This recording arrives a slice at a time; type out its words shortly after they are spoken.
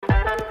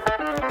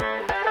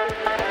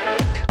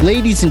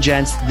Ladies and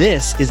gents,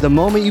 this is the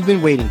moment you've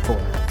been waiting for.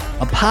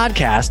 A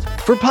podcast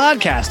for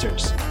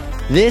podcasters.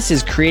 This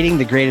is Creating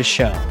the Greatest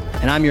Show,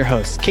 and I'm your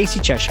host,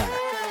 Casey Cheshire.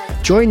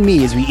 Join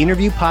me as we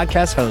interview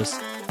podcast hosts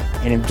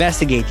and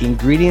investigate the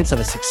ingredients of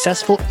a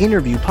successful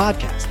interview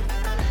podcast.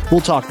 We'll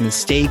talk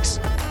mistakes,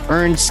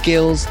 earned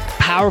skills,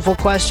 powerful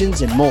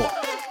questions, and more.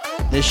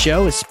 This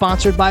show is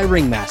sponsored by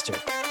Ringmaster,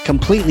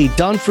 completely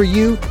done for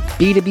you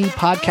B2B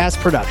podcast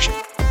production.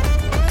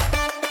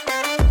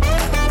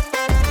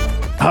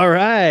 All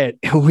right,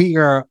 we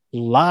are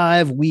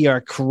live. We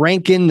are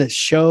cranking. The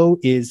show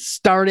is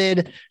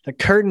started. The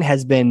curtain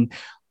has been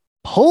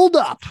pulled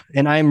up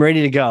and I'm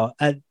ready to go.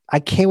 I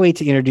can't wait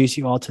to introduce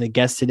you all to the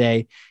guest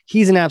today.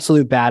 He's an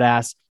absolute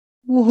badass.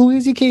 Well, who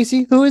is he,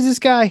 Casey? Who is this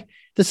guy?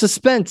 The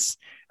suspense.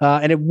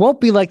 And it won't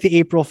be like the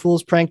April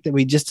Fool's prank that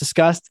we just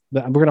discussed,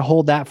 but we're going to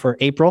hold that for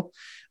April.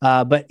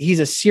 But he's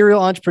a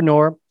serial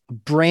entrepreneur,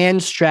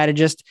 brand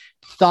strategist,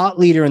 thought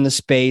leader in the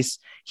space.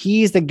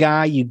 He's the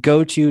guy you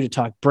go to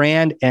talk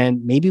brand,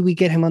 and maybe we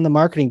get him on the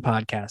marketing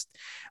podcast.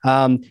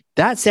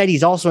 That said,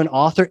 he's also an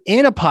author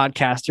and a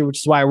podcaster, which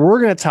is why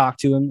we're going to talk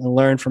to him and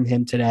learn from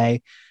him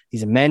today.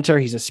 He's a mentor.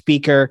 He's a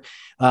speaker.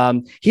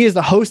 He is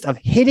the host of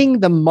Hitting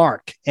the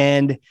Mark.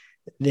 And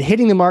the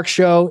Hitting the Mark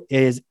show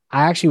is,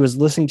 I actually was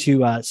listening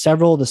to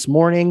several this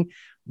morning.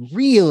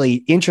 Really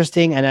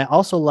interesting. And I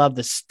also love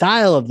the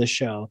style of the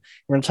show.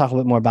 We're going to talk a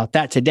bit more about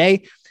that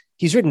today.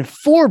 He's written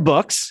 4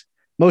 books.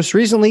 Most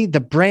recently, the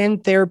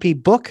Brand Therapy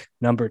book,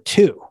 number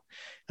 2.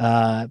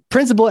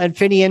 Principal at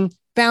Fabian,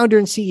 founder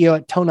and CEO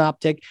at Tone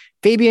Optic,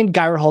 Fabian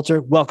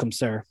Geyrhalter. Welcome,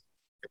 sir.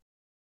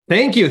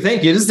 Thank you.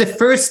 This is the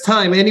first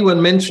time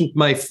anyone mentioned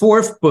my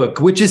 4th book,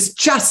 which is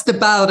just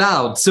about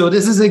out. So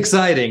this is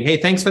exciting. Hey,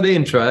 thanks for the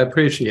intro. I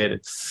appreciate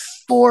it.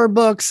 4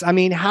 books. I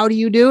mean, how do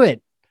you do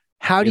it?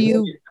 How do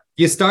you...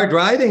 You start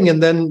writing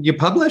and then you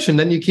publish and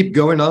then you keep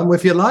going on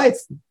with your life.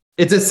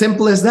 It's as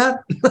simple as that.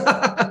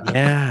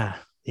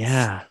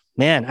 Yeah.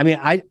 Man, I mean,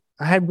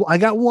 I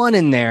got 1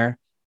 in there,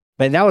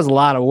 but that was a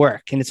lot of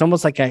work. And it's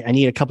almost like I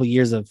need a couple of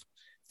years of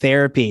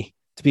therapy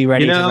to be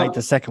ready to write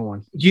the second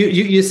one.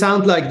 You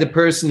sound like the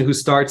person who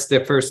starts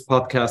their first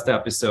podcast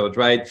episode,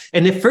 right?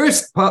 And the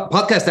first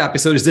podcast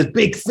episode is this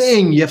big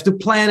thing. You have to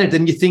plan it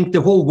and you think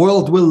the whole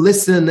world will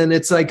listen and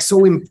it's like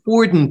so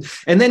important.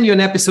 And then you're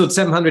in episode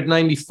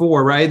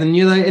 794, right? And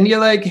you're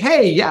like,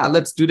 hey, yeah,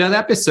 let's do that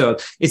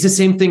episode. It's the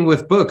same thing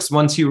with books.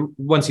 Once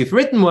you've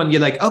written one, you're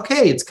like,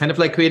 okay, it's kind of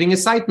like creating a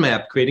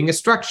sitemap, creating a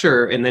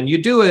structure, and then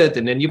you do it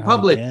and then you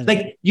publish.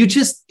 Like you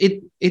just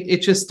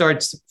it just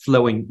starts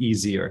flowing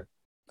easier.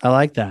 I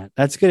like that.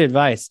 That's good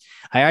advice.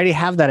 I already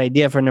have that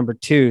idea for number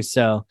 2.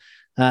 So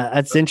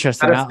that's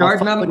interesting.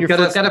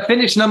 Gotta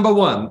finish number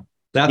 1.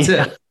 That's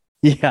it.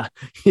 Yeah.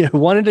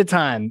 One at a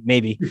time,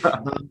 maybe.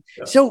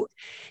 So,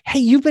 hey,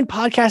 you've been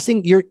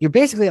podcasting. You're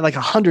basically at like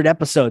 100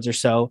 episodes or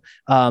so.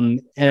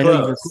 And I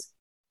know you've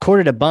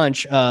recorded a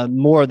bunch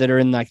more that are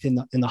in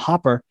the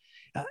hopper.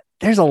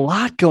 There's a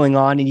lot going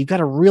on and you've got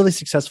a really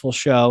successful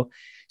show.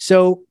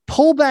 So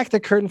pull back the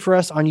curtain for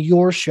us on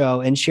your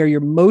show and share your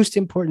most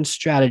important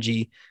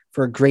strategy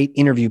for a great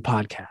interview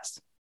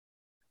podcast.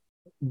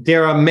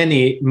 There are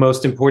many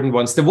most important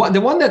ones. The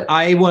one that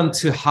I want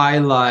to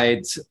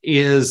highlight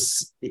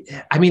is,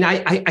 I mean,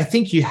 I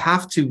think you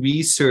have to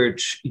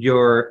research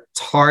your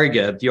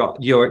target,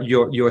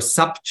 your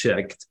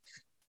subject,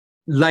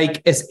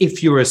 like as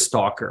if you're a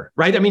stalker,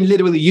 right? I mean,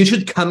 literally, you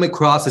should come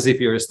across as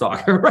if you're a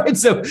stalker, right?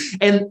 So,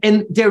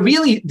 and they're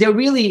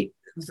really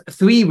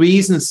 3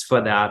 reasons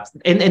for that.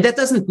 And that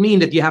doesn't mean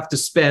that you have to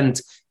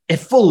spend a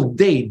full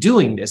day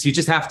doing this. You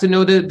just have to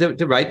know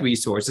the right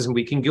resources, and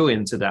we can go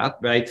into that,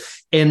 right?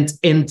 And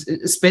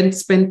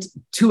spend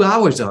 2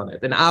 hours on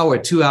it, an hour,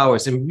 2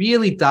 hours, and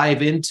really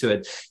dive into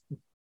it.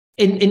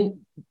 In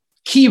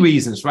key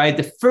reasons, right?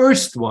 The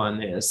first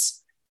one is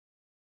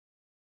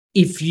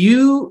if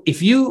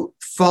you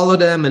follow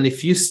them and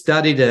if you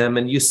study them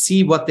and you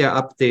see what their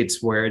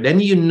updates were, then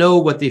you know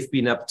what they've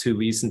been up to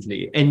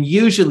recently. And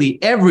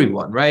usually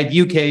everyone, right?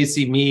 You,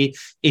 Casey, me,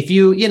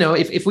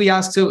 if we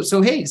ask, so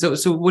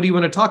what do you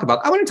want to talk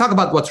about? I want to talk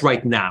about what's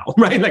right now,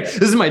 right? Like,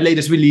 this is my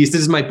latest release.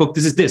 This is my book.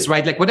 This is this,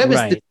 right? Like whatever is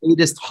the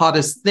latest,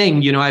 hottest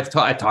thing, I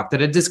talked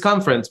at this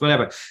conference,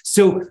 whatever.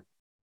 So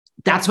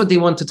that's what they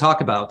want to talk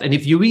about. And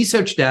if you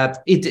research that,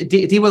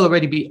 they will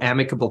already be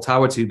amicable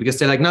towards you, because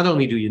they're like, not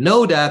only do you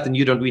know that, and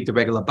you don't read the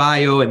regular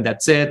bio and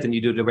that's it, and you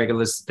do the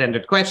regular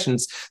standard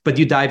questions, but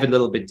you dive a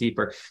little bit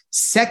deeper.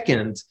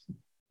 Second,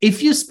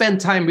 if you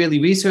spend time really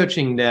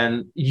researching,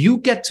 then you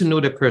get to know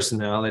the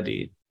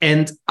personality.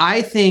 And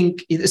I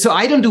think, so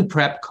I don't do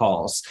prep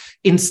calls.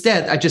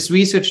 Instead, I just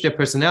research their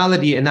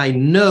personality and I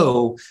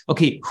know,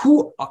 okay,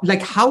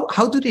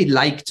 how do they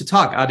like to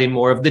talk? Are they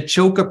more of the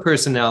choker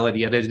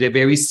personality? Are they a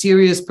very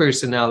serious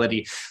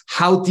personality?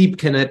 How deep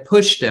can I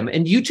push them?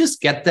 And you just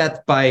get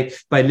that by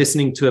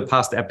listening to a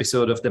past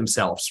episode of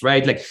themselves,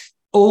 right? Like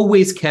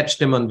always catch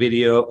them on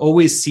video,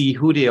 always see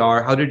who they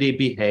are, how do they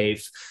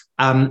behave.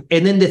 And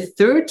then the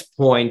third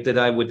point that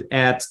I would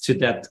add to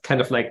that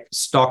kind of like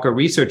stalker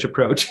research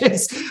approach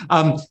is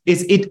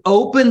it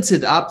opens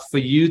it up for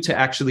you to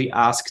actually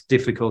ask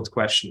difficult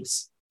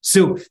questions.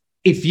 So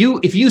if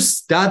you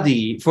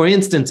study, for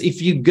instance,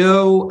 if you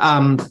go,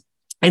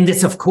 and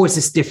this, of course,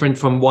 is different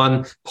from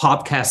one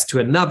podcast to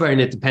another, and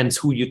it depends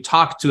who you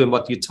talk to and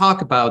what you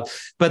talk about.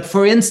 But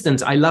for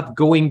instance, I love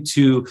going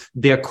to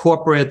their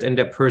corporate and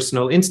their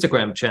personal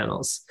Instagram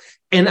channels.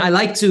 And I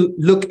like to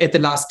look at the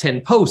last 10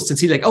 posts and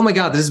see like, oh my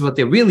God, this is what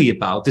they're really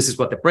about. This is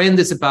what the brand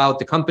is about,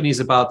 the company is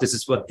about, this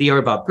is what they are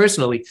about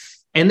personally.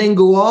 And then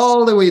go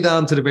all the way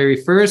down to the very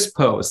first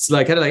posts,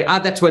 like kind of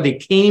like, that's where they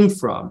came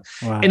from.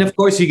 Wow. And of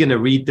course, you're going to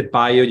read the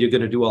bio, you're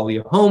going to do all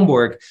your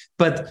homework.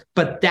 But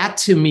that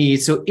to me,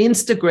 so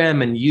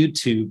Instagram and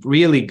YouTube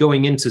really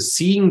going into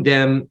seeing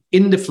them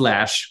in the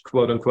flesh,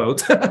 quote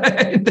unquote,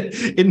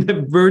 in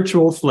the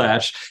virtual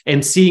flesh,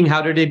 and seeing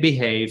how do they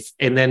behave,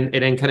 and then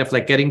kind of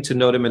like getting to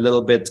know them a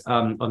little bit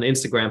on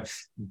Instagram.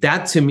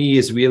 That to me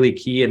is really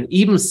key. And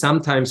even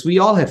sometimes we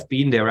all have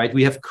been there, right?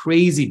 We have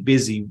crazy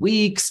busy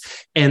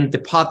weeks, and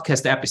the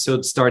podcast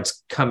episode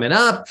starts coming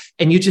up,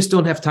 and you just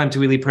don't have time to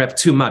really prep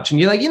too much. And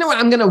you're like, you know what?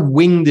 I'm going to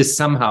wing this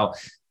somehow.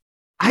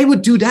 I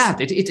would do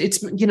that. It's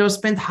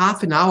spend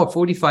half an hour,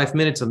 45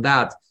 minutes on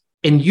that,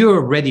 and you're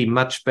already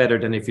much better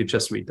than if you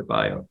just read the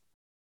bio.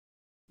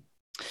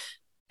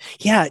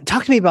 Yeah.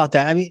 Talk to me about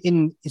that. I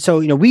mean,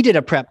 we did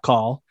a prep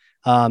call.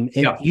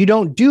 You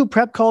don't do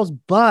prep calls,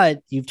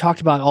 but you've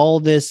talked about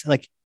all this,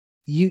 like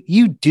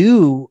you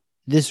do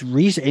this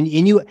research, and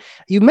you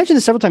mentioned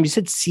this several times. You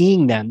said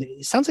seeing them.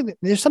 It sounds like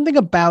there's something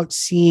about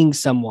seeing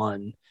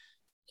someone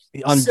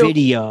on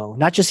video,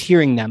 not just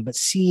hearing them, but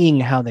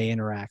seeing how they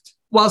interact.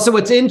 Well, so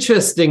what's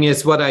interesting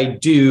is what I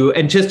do,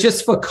 and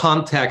just for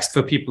context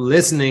for people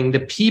listening, the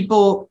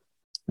people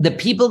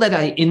that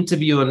I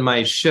interview on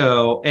my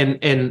show,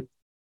 and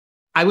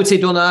I would say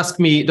don't ask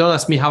me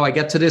how I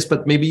get to this,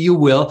 but maybe you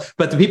will.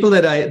 But the people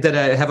that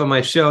I have on my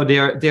show,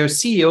 they're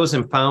CEOs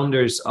and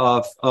founders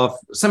of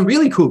some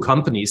really cool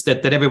companies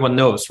that everyone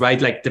knows,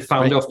 right? Like the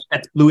founder of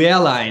Blue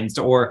Airlines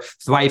or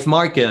Thrive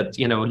Market,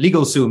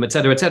 LegalZoom, et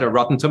cetera,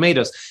 Rotten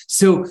Tomatoes.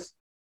 So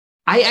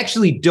I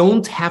actually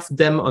don't have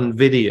them on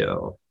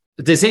video.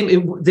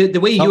 The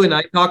way you and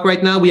I talk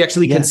right now, we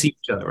actually can see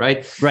each other,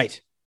 right?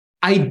 Right.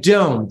 I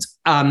don't,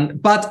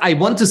 but I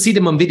want to see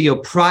them on video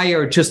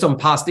prior, just on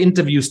past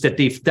interviews that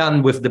they've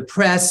done with the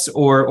press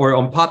or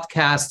on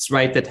podcasts,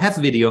 right, that have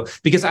video,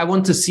 because I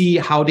want to see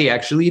how they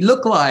actually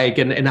look like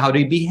and how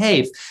they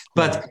behave.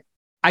 But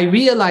I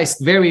realized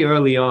very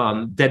early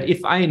on that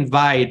if I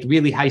invite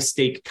really high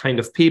stake kind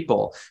of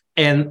people,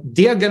 and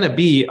they're going to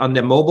be on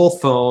their mobile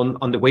phone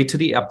on the way to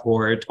the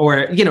airport,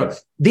 or,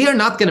 they are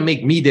not going to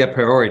make me their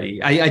priority.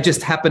 I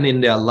just happen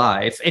in their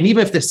life. And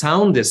even if the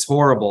sound is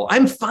horrible,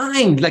 I'm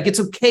fine. Like,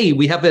 it's okay.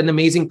 We have an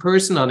amazing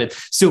person on it.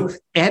 So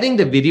adding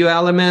the video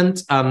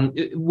element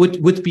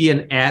would be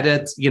an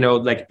added,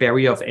 like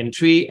barrier of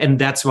entry. And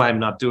that's why I'm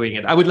not doing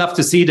it. I would love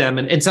to see them.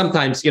 And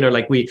sometimes,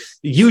 like we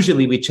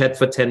chat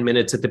for 10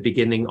 minutes at the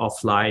beginning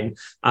offline,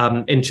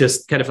 and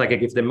just kind of like I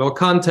give them more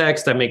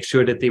context. I make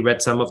sure that they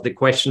read some of the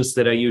questions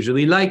that I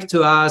usually like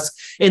to ask.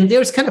 And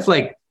there's kind of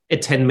like a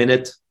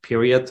 10-minute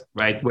period,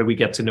 right, where we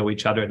get to know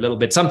each other a little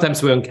bit.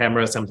 Sometimes we're on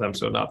camera, sometimes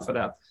we're not for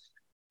that.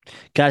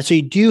 Got it. So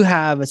you do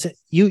have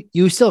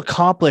you still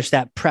accomplish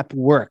that prep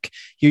work.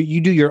 You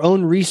do your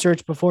own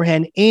research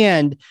beforehand,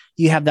 and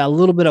you have that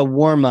little bit of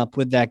warm up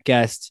with that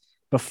guest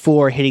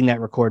before hitting that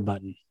record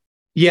button.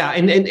 Yeah,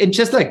 and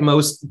just like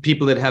most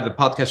people that have a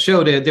podcast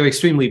show, they're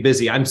extremely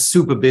busy. I'm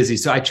super busy,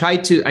 so I try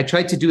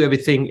to do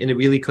everything in a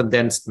really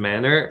condensed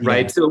manner,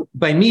 right? So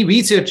by me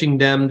researching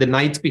them the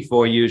night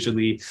before,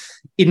 usually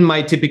in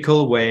my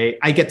typical way,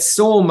 I get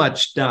so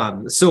much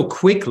done so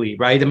quickly,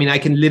 right? I mean, I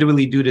can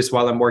literally do this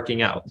while I'm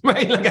working out,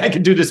 right? Like I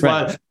can do this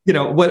while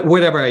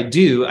whatever I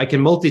do, I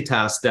can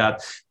multitask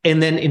that.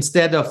 And then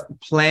instead of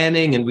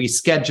planning and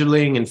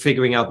rescheduling and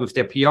figuring out with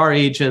their PR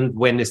agent,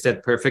 when is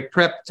that perfect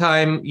prep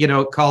time,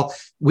 call,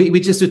 we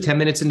just do 10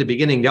 minutes in the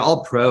beginning. They're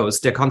all pros.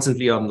 They're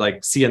constantly on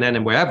like CNN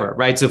and wherever,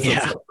 right? So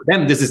for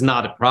them, this is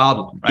not a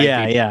problem, right?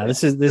 Yeah.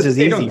 This is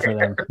easy for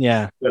them.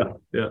 Yeah.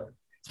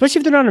 Especially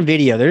if they're not on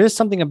video. There is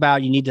something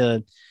about you need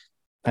to,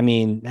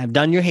 have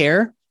done your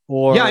hair.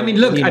 Or,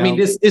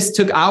 this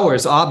took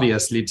hours,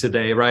 obviously,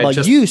 today, right?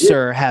 Well,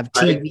 sir, have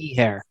TV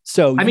hair.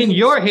 So,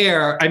 your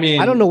hair, I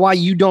don't know why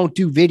you don't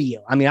do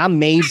video. I'm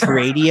made for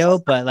radio,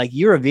 but like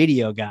you're a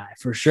video guy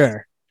for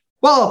sure.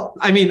 Well,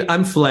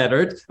 I'm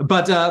flattered,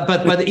 but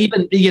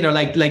even,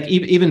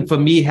 even for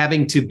me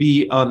having to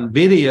be on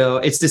video,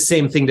 it's the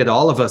same thing that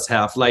all of us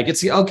have. Like,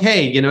 it's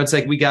okay. It's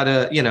like, we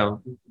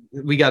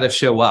gotta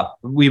show up.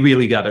 We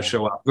really gotta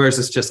show up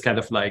versus just kind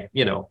of like,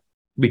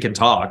 we can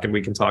talk in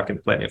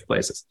plenty of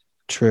places.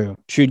 True.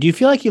 Do you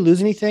feel like you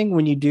lose anything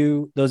when you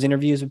do those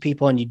interviews with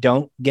people and you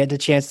don't get the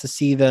chance to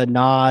see the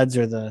nods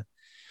or the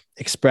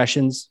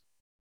expressions?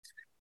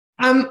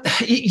 I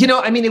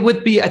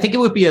think it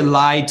would be a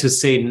lie to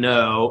say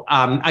no.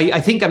 I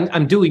think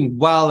I'm doing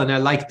well, and I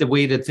like the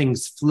way that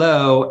things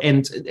flow.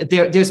 And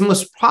there's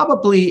most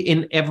probably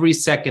in every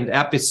second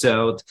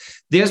episode,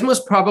 there's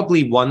most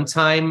probably one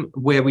time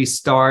where we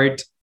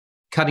start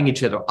cutting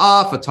each other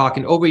off or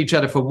talking over each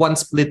other for one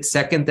split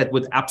second. That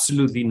would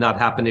absolutely not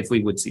happen if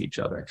we would see each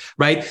other,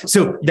 right?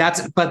 So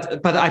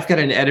but I've got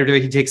an editor,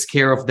 he takes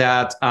care of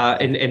that,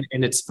 and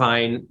it's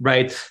fine,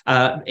 right?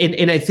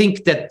 And I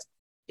think that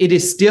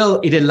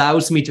it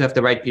allows me to have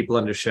the right people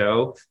on the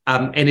show.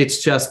 And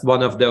it's just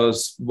one of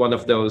those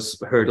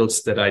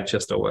hurdles that I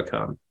just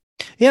overcome.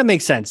 Yeah, it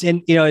makes sense.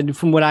 And, and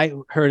from what I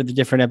heard of the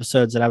different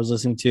episodes that I was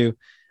listening to,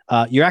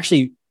 you're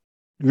actually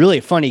really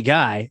a funny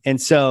guy.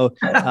 And so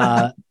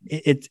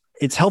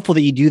it's helpful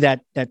that you do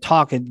that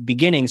talk at the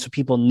beginning so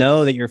people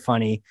know that you're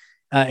funny,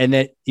 and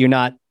that you're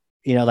not,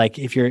 like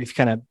if you're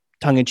kind of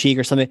tongue in cheek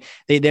or something,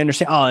 they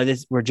understand,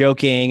 we're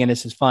joking and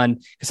this is fun.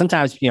 Because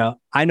sometimes,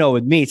 I know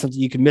with me, something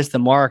you can miss the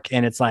mark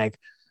and it's like,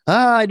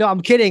 I know,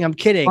 I'm kidding.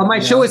 Well, my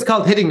show is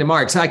called Hitting the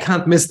Mark, so I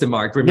can't miss the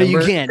mark. Remember? No,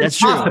 you can't. That's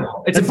true.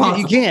 It's impossible.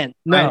 You can't.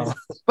 No. Right?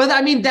 But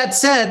I mean, that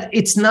said,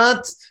 it's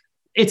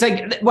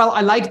like, well,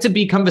 I like to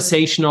be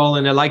conversational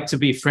and I like to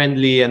be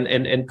friendly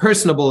and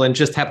personable and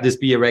just have this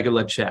be a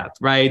regular chat.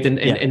 Right.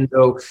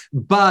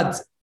 But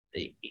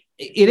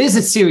it is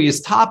a serious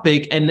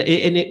topic, and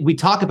we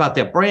talk about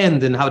their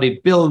brand and how they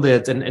build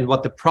it and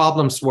what the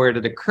problems were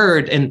that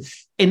occurred.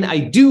 And I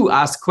do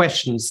ask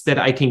questions that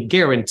I can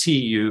guarantee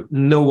you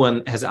no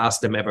one has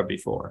asked them ever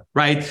before,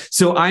 right?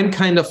 So I'm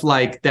kind of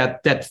like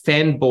that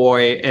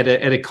fanboy at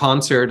a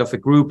concert of a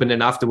group, and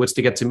then afterwards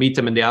they get to meet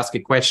them and they ask a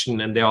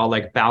question and they're all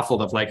like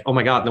baffled of like, oh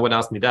my God, no one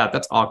asked me that.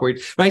 That's awkward,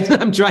 right?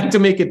 I'm trying to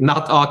make it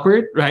not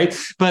awkward, right?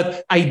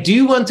 But I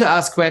do want to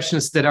ask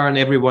questions that are on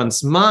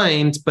everyone's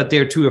mind, but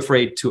they're too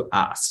afraid to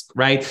ask,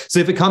 right? So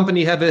if a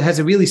company has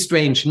a really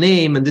strange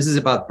name and this is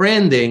about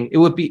branding, it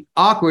would be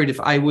awkward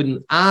if I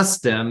wouldn't ask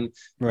them,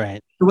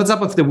 right, what's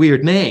up with the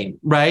weird name,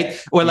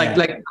 right? Or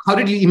like how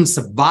did you even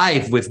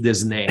survive with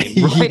this name,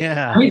 right?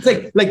 Yeah. I mean,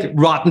 it's like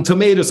Rotten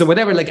Tomatoes or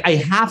whatever. Like I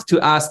have to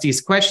ask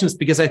these questions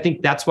because I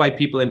think that's why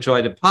people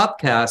enjoy the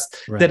podcast,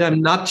 right? That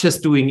I'm not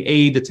just doing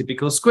A, the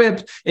typical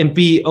script, and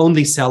B,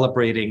 only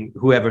celebrating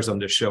whoever's on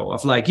the show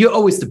of like, you're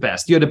always the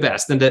best, you're the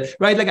best. And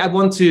right, like I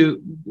want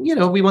to,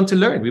 we want to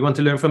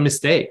learn from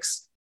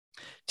mistakes.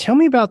 Tell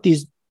me about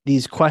these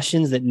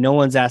questions that no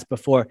one's asked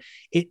before.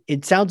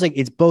 It sounds like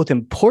it's both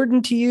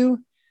important to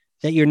you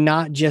that you're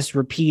not just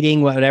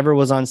repeating whatever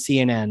was on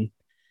CNN.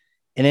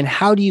 And then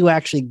how do you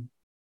actually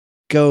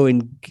go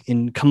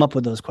and come up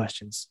with those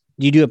questions?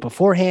 Do you do it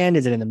beforehand?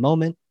 Is it in the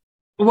moment?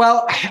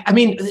 Well, I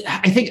mean,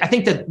 I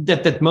think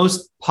that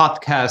most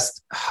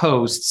podcast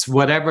hosts,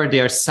 whatever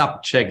their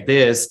subject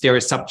is, they're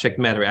a subject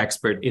matter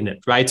expert in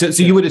it, right? So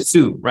you would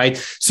assume, right?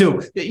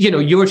 So,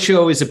 your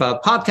show is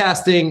about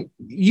podcasting.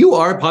 You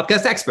are a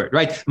podcast expert,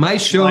 right? My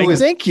show is...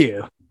 Thank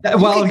you.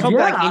 Well, you can come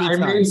back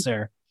anytime,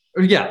 sir.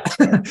 Yeah.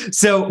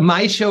 So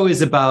my show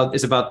is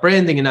about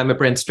branding, and I'm a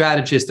brand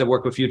strategist. I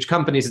work with huge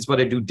companies. It's what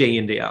I do day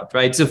in, day out,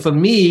 right? So for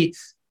me,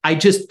 I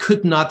just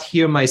could not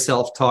hear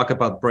myself talk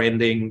about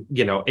branding,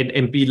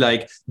 and be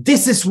like,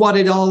 this is what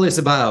it all is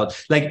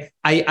about. Like,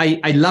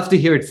 I love to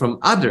hear it from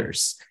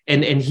others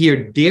and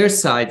hear their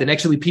side, and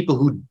actually people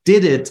who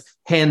did it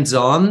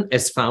hands-on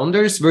as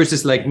founders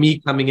versus like me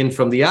coming in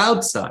from the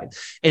outside.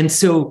 And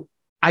so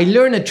I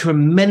learn a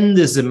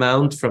tremendous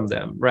amount from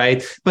them,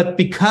 right? But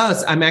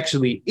because I'm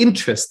actually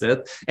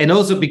interested, and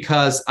also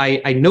because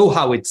I know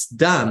how it's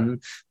done,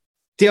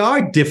 there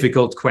are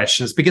difficult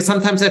questions, because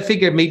sometimes I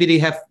figure maybe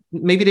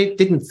they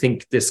didn't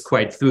think this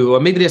quite through, or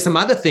maybe there's some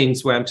other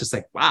things where I'm just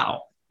like,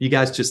 wow, you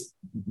guys just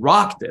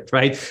rocked it,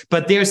 right?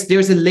 But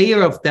there's a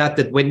layer of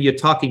that when you're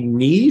talking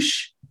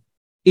niche,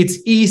 it's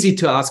easy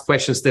to ask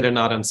questions that are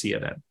not on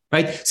CNN,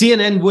 right?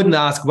 CNN wouldn't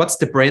ask, what's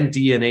the brand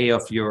DNA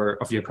of your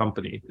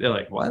company? They're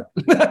like, what?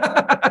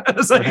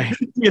 It's like, right.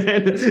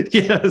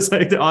 It's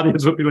like the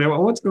audience would be like,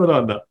 well, what's going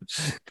on now?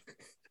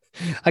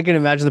 I can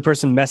imagine the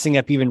person messing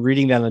up even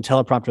reading that on the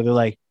teleprompter. They're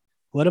like,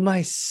 what am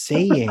I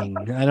saying?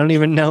 I don't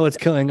even know what's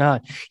going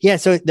on. Yeah,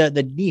 so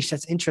the niche,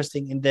 that's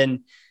interesting. And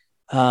then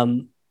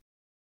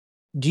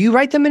do you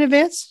write them in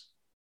advance?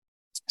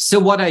 So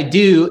what I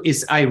do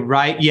is I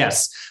write,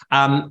 yes.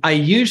 I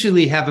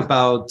usually have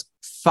about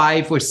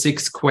 5 or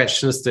 6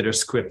 questions that are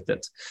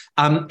scripted.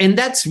 And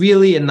that's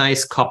really a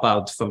nice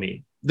cop-out for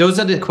me. Those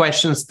are the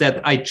questions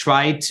that I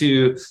try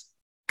to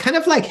kind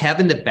of like have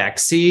in the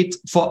backseat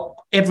for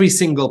every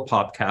single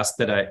podcast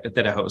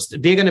that I host.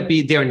 They're going to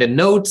be there in the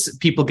notes.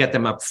 People get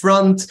them up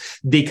front.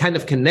 They kind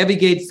of can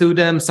navigate through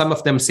them. Some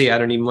of them say, I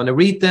don't even want to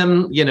read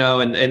them,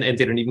 and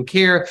they don't even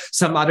care.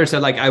 Some others are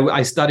like,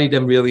 I studied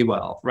them really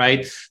well,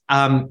 right?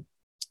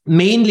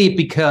 Mainly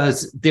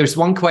because there's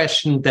one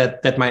question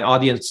that my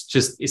audience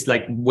just is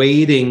like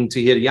waiting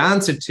to hear the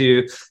answer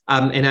to.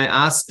 And I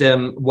asked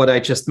them what I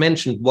just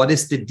mentioned, what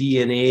is the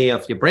DNA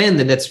of your brand?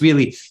 And that's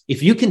really,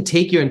 if you can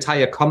take your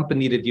entire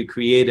company that you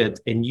created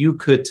and you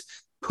could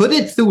put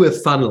it through a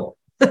funnel,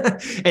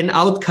 and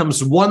out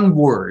comes one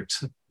word.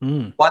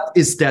 What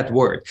is that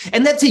word?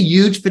 And that's a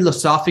huge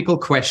philosophical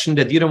question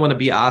that you don't want to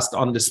be asked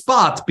on the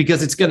spot,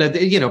 because it's going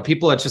to,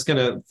 people are just going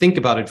to think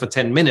about it for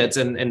 10 minutes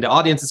and the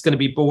audience is going to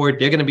be bored.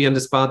 They're going to be on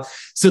the spot.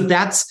 So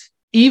that's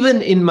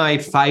even in my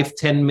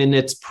 5-10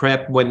 minutes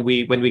prep when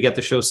we get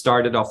the show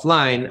started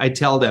offline, I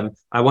tell them,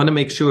 I want to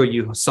make sure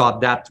you saw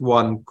that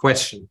one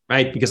question,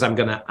 right? Because I'm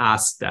going to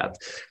ask that.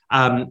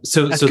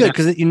 So that's good,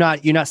 because you're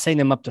not setting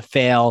them up to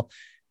fail.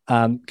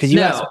 Because you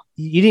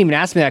didn't even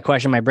ask me that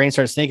question. My brain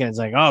starts thinking, it's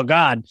like, oh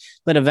God,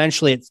 but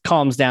eventually it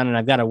calms down and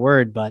I've got a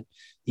word. But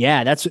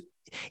yeah,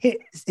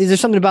 is there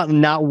something about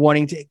not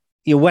wanting to,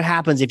 what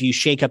happens if you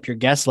shake up your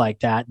guests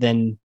like that?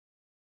 Then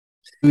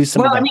lose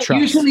some of that trust.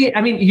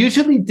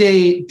 Usually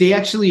they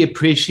actually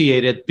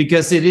appreciate it,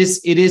 because it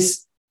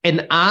is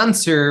an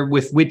answer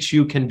with which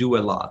you can do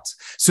a lot.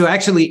 So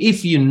actually,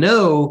 if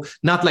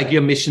not like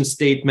your mission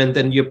statement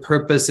and your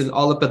purpose and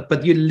all of it,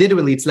 but you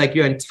literally, it's like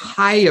your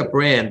entire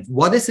brand.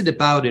 What is it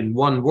about in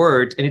one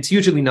word? And it's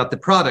usually not the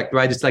product,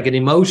 right? It's like an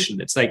emotion.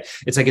 It's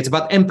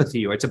about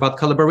empathy, or it's about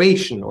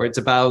collaboration, or it's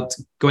about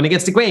going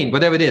against the grain,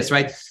 whatever it is,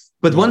 right?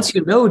 But once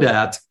you know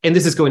that, and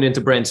this is going into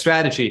brand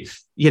strategy,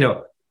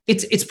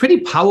 it's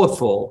pretty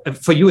powerful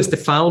for you as the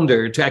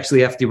founder to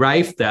actually have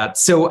derived that.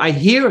 So I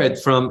hear it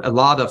from a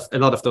lot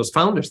of those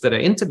founders that I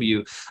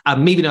interview,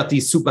 maybe not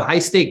these super high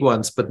stake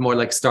ones, but more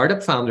like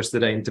startup founders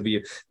that I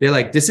interview. They're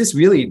like, this is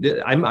really,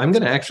 I'm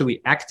going to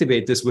actually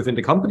activate this within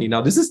the company.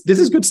 Now, this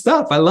is good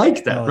stuff. I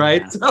like that.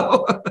 Right. Yeah.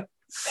 So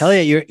hell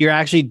yeah, you're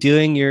actually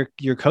doing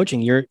your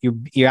coaching. You're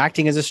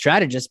acting as a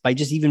strategist by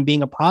just even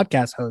being a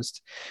podcast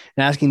host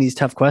and asking these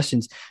tough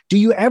questions. Do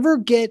you ever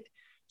get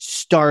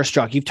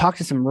starstruck? You've talked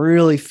to some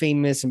really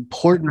famous,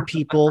 important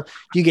people.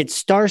 Do you get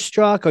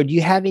starstruck, or do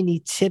you have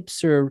any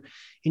tips or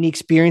any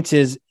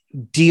experiences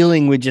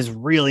dealing with just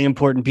really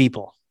important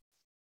people?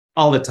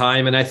 All the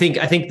time. And I think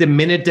the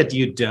minute that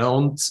you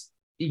don't,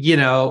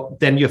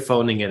 then you're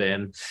phoning it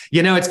in.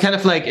 It's kind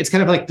of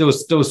like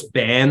those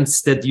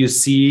bands that you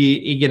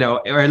see,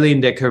 early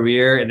in their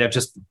career, and they're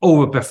just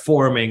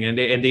overperforming, and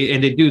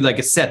they do like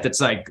a set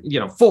that's like,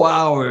 4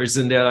 hours,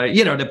 and they're like,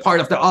 they're part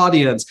of the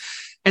audience.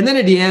 And then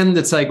at the end,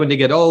 it's like when they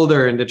get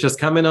older and they're just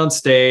coming on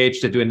stage,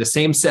 they're doing the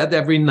same set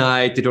every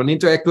night. They don't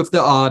interact with the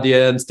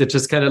audience. They're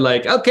just kind of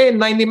like, okay,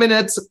 90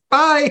 minutes,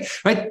 bye.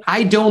 Right?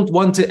 I don't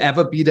want to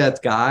ever be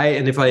that guy.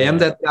 And if I am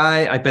that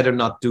guy, I better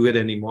not do it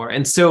anymore.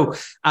 And so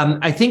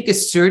I think a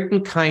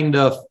certain kind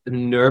of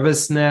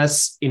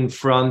nervousness in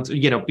front,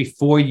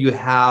 before you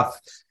have,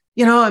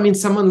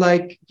 someone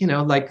like,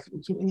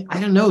 I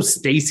don't know,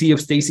 Stacy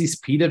of Stacy's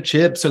Pita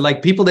Chips, or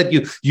like people that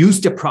you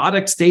use their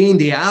products day in,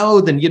 day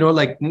out, and,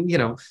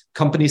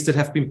 companies that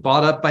have been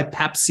bought up by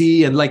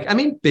Pepsi,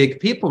 and big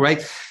people,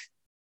 right?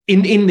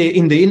 In the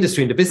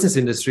industry, in the business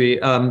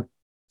industry,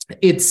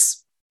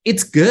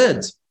 it's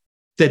good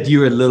that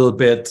you're a little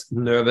bit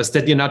nervous,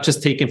 that you're not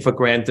just taken for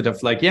granted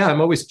of like, yeah, I'm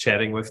always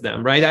chatting with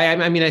them, right?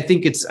 I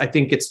think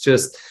it's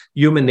just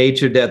human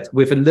nature that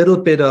with a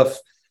little bit,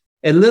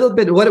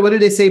 what do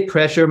they say?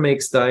 Pressure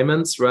makes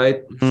diamonds,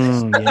 right?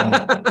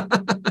 Yeah.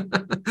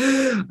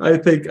 I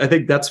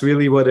think that's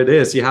really what it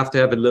is. You have to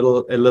have a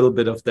little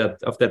bit of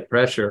that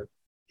pressure.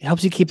 It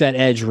helps you keep that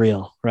edge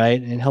real,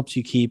 right? And it helps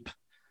you keep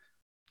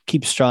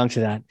strong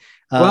to that.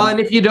 Well, and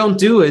if you don't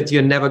do it,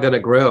 you're never going to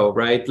grow,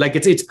 right? Like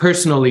it's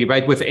personally,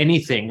 right? With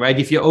anything, right?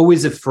 If you're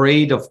always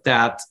afraid of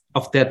that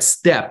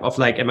step of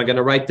like, am I going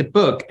to write the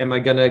book? Am I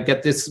going to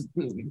get this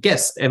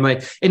guest? And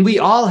we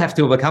all have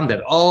to overcome that,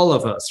 all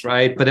of us,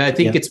 right? But I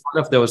think it's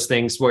one of those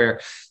things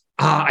where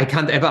I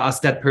can't ever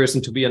ask that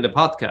person to be on the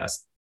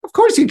podcast. Of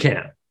course you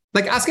can.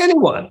 Like, ask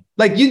anyone.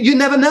 Like, you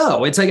never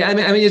know. It's like,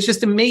 it's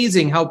just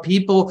amazing how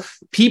people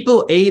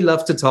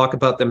love to talk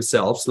about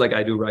themselves, like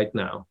I do right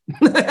now.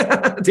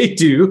 They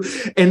do.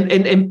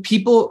 And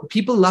people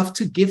love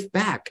to give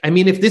back.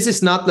 If this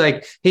is not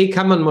like, hey,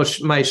 come on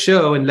my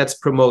show and let's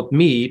promote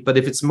me, but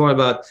if it's more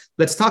about,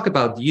 let's talk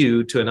about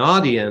you to an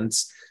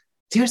audience,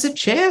 there's a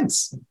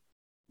chance,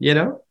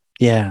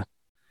 Yeah.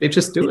 They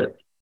just do it.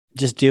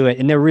 Just do it.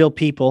 And they're real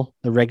people,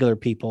 the regular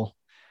people.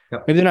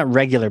 Yep. Maybe they're not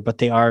regular, but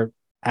they are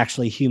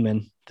actually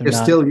human. They're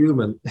still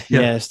human.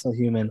 Yeah, still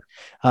human.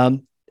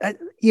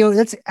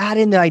 Let's add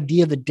in the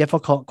idea of the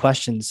difficult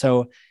questions.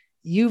 So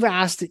you've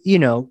asked,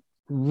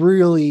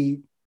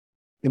 really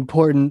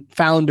important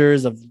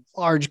founders of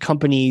large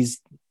companies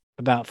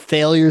about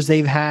failures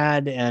they've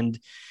had, and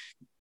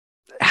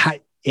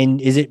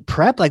is it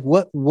prep? Like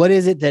what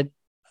is it that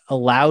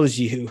allows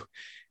you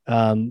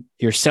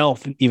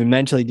yourself, even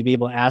mentally, to be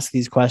able to ask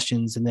these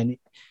questions? And then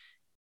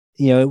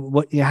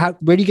where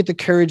do you get the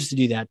courage to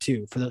do that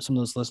too, for some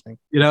of those listening?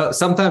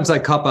 Sometimes I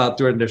cop out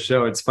during the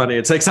show. It's funny.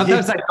 It's like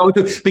sometimes I go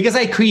to, because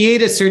I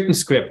create a certain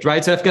script,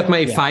 right? So I've got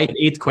my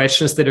 5-8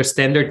 questions that are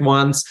standard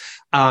ones.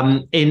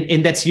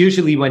 And that's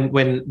usually when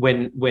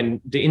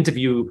the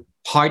interview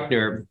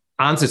partner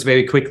answers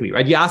very quickly,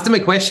 right? You ask them a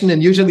question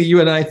and usually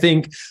you and I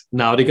think,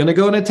 now they're going to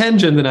go on a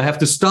tangent and I have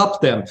to stop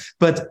them.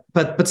 But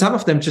some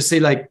of them just say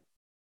like,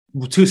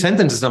 2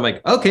 sentences. I'm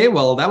like, okay,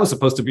 well, that was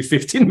supposed to be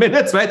 15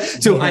 minutes, right?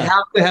 So I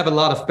have to have a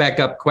lot of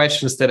backup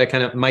questions that I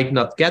kind of might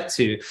not get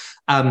to.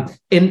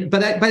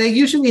 But I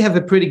usually have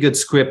a pretty good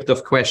script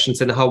of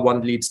questions and how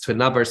one leads to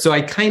another. So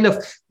I kind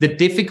of, the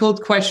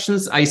difficult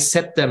questions, I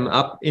set them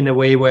up in a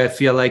way where I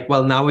feel like,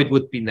 well, now it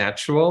would be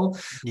natural.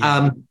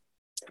 Yeah.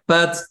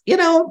 But,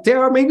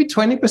 there are maybe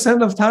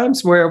 20% of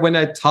times where when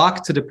I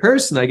talk to the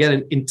person, I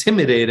get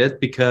intimidated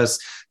because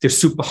they're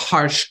super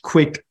harsh,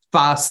 quick,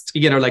 fast,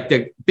 like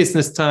the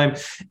business time.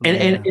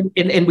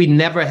 And we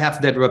never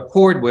have that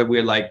rapport where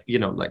we're like,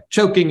 like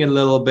joking a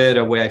little bit,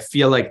 or where I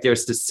feel like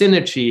there's the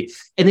synergy.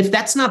 And if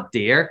that's not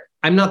there,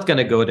 I'm not going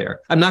to go there.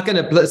 I'm not going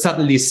to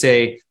suddenly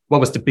say, what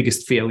was the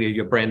biggest failure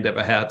your brand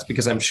ever had?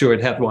 Because I'm sure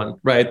it had one,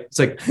 right? It's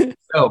like,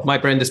 oh, my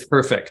brand is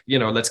perfect.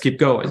 Let's keep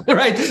going,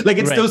 right? Like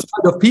it's those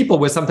kind of people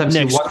where sometimes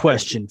next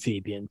question,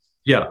 Fabian.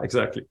 Yeah,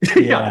 exactly.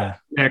 Yeah.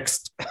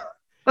 Next.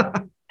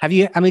 Tell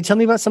me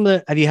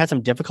about have you had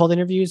some difficult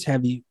interviews?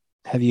 Have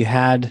you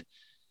had,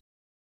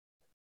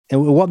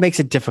 and what makes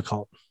it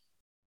difficult?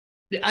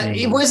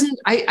 It wasn't,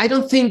 I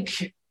don't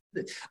think,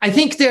 I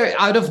think they're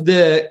out of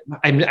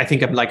I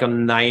think I'm like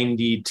on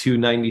 92,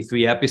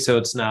 93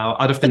 episodes now.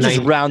 Out of the 90,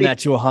 just round that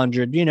to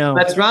 100,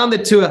 Let's round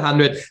it to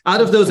 100.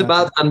 Out of those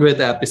about 100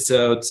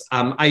 episodes,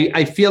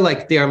 I feel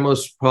like they are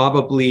most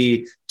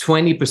probably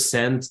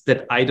 20%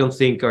 that I don't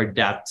think are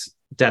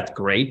that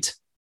great,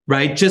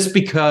 right? Just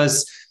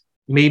because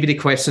maybe the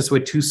questions were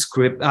too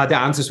the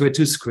answers were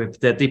too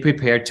scripted, they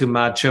prepared too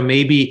much, or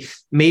maybe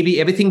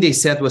everything they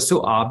said was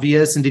so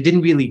obvious and they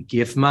didn't really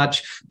give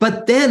much.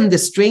 But then the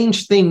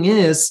strange thing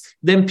is,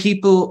 then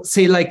people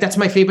say like, that's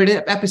my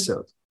favorite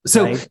episode.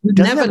 So you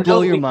never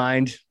blow your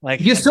mind.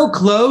 Like you're so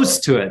close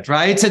to it,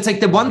 right? So it's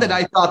like the one that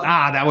I thought,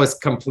 that was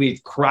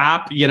complete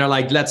crap, and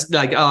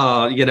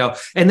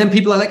then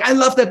people are like, I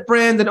love that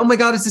brand. And oh my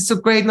God, this is so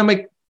great. And I'm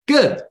like,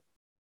 good.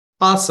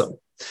 Awesome.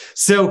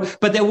 So,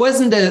 but there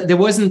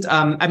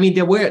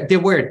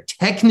were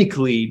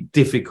technically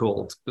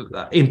difficult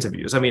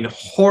interviews. I mean,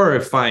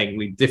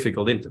 horrifyingly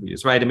difficult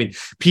interviews, right? I mean,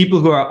 people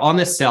who are on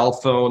a cell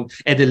phone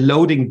at a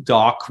loading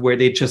dock where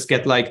they just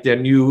get like their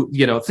new,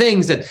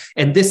 things and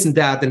this and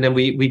that. And then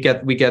we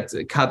get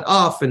cut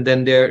off, and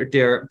then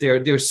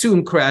their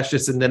Zoom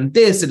crashes, and then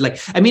this,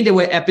 and there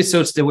were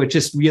episodes that were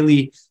just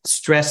really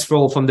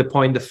stressful from the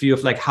point of view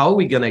of like, how are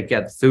we going to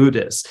get through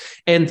this?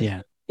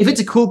 And if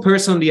it's a cool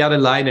person on the other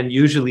line, and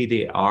usually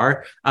they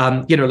are,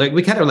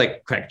 we kind of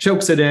like crack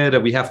jokes at it, or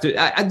we have to,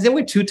 there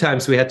were 2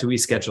 times we had to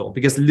reschedule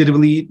because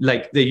literally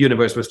like the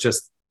universe was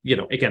just,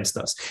 against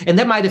us. And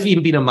that might have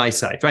even been on my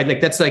side, right?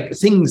 Like that's like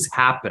things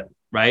happen,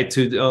 right?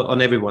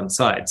 On everyone's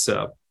side.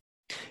 So.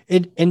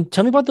 And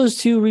tell me about those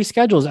 2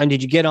 reschedules. I mean,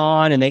 did you get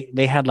on and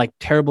they had like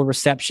terrible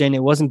reception?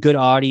 It wasn't good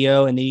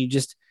audio. And then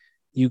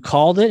you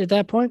called it at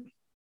that point?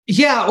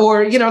 Yeah,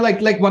 or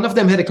like one of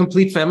them had a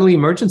complete family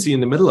emergency in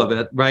the middle of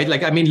it, right?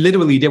 Like, I mean,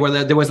 literally, there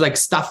was like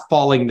stuff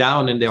falling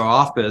down in their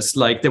office,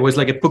 like there was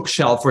like a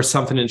bookshelf or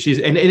something, and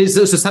it is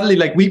so suddenly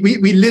like we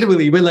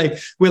literally we're like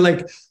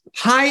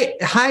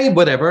hi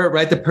whatever,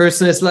 right? The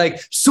person is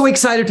like so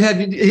excited to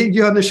have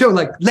you on the show,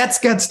 like let's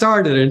get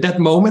started. And that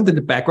moment in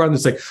the background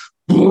is like,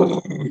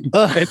 and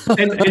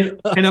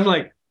I'm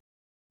like,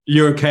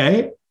 you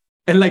okay?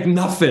 And like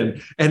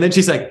nothing, and then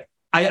she's like,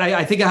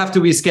 I think I have to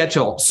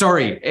reschedule.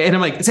 Sorry. And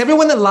I'm like, is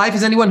everyone alive?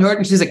 Is anyone hurt?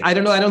 And she's like, I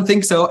don't know. I don't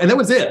think so. And that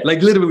was it.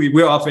 Like literally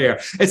we're off air.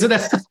 And so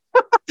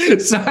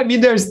so I mean,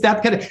 there's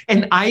that kind of,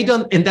 and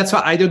that's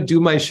why I don't do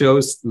my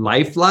shows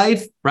live,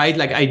 right?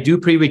 Like I do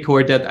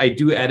pre-record that. I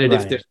do edit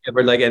if there's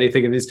ever like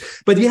anything in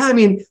this, but yeah, I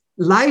mean,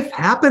 life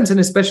happens. And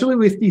especially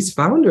with these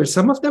founders,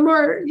 some of them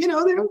are,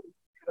 they've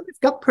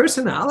got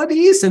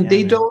personalities and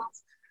they don't,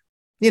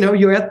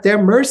 you're at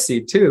their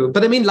mercy too.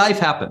 But I mean, life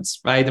happens,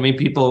 right? I mean,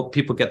 people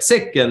get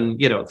sick and,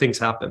 things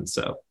happen.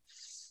 So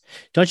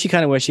don't you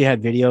kind of wish you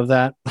had video of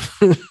that?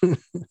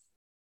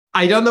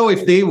 I don't know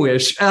if they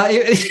wish.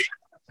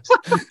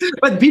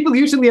 But people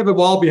usually have a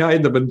wall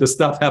behind them and the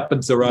stuff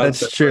happens around.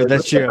 That's true.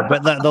 That's true.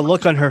 But the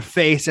look on her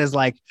face is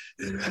like,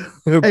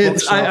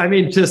 just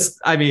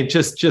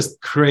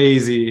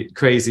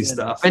crazy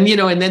stuff. And,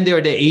 and then there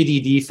are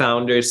the ADD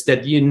founders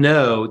that,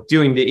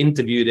 during the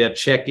interview, they're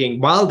checking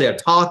while they're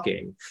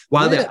talking,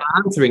 while they're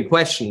answering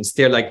questions,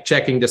 they're like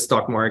checking the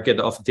stock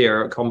market of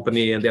their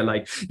company. And they're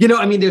like,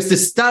 there's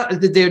this stuff,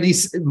 there are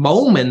these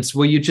moments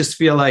where you just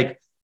feel like,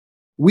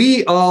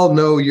 we all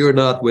know you're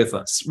not with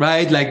us,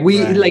 right? Like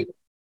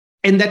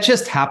and that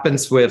just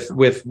happens with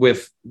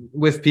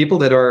people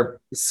that are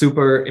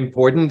super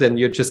important, and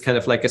you're just kind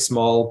of like a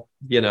small,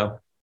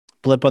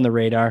 blip on the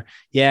radar.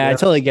 Yeah, I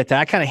totally get that.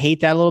 I kind of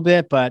hate that a little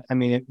bit, but I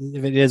mean,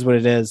 if it is what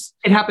it is.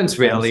 It happens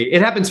rarely.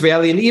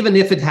 And even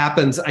if it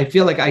happens, I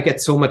feel like I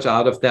get so much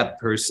out of that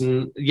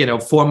person,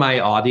 for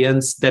my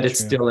audience, that it's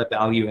still a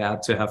value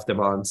add to have them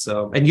on.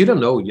 So, and you don't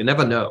know, you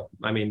never know.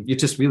 I mean, you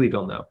just really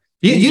don't know.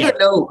 You don't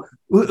know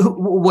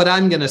what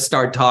I'm going to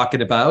start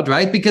talking about,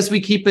 right? Because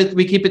we keep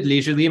it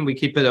leisurely and we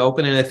keep it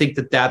open. And I think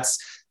that's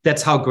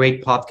that's how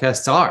great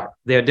podcasts are.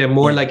 They're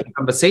more like a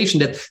conversation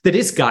that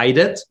is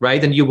guided,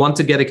 right? And you want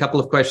to get a couple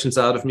of questions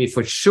out of me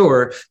for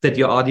sure that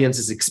your audience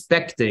is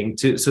expecting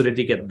to, so that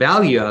they get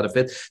value out of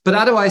it. But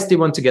otherwise, they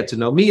want to get to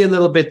know me a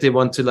little bit. They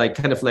want to like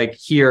kind of like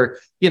hear,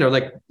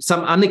 like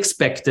some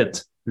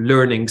unexpected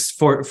learnings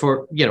for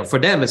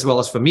them as well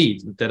as for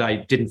me that I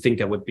didn't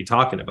think I would be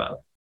talking about.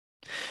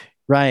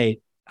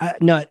 Right.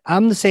 No,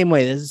 I'm the same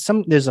way.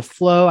 There's a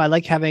flow. I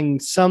like having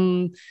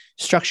some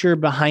structure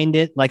behind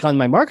it. Like on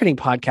my marketing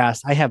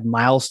podcast, I have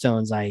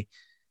milestones I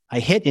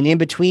hit, and in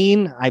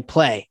between I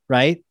play,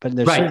 right? But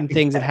there's certain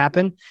things that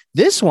happen.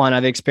 This one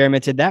I've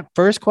experimented. That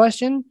first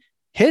question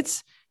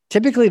hits.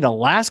 Typically the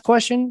last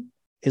question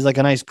is like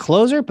a nice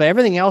closer, but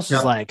everything else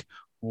is like,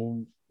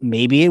 well,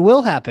 maybe it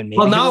will happen.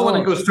 Maybe now I want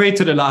to go straight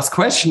to the last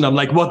question. I'm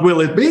like, what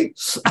will it be?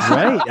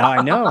 Right.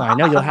 I know.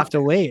 You'll have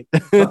to wait.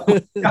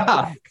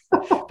 Yeah.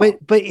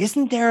 But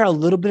isn't there a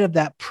little bit of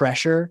that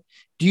pressure?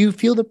 Do you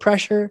feel the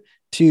pressure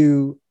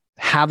to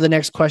have the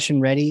next question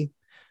ready,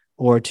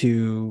 or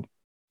to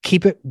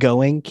keep it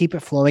going, keep it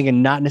flowing,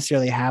 and not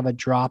necessarily have a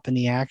drop in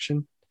the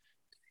action?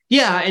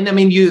 Yeah. And I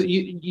mean,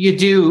 you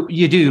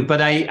do, but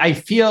I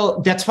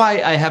feel that's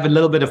why I have a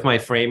little bit of my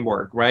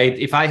framework, right?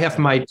 If I have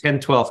my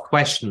 10, 12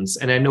 questions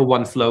and I know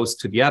one flows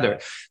to the other,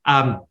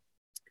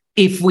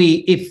 if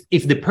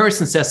the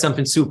person says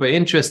something super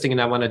interesting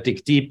and I want to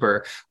dig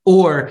deeper,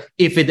 or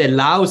if it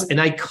allows, and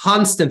I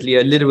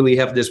literally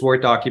have this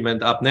Word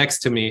document up next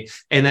to me,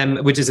 and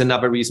then, which is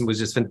another reason,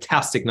 which is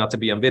fantastic not to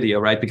be on video,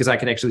 right? Because I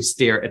can actually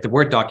stare at the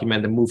Word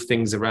document and move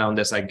things around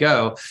as I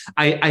go.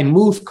 I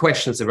move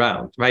questions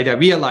around, right? I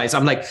realize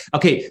I'm like,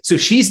 okay, so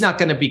she's not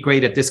going to be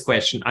great at this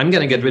question. I'm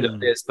going to get rid of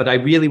this, but I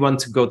really want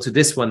to go to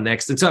this one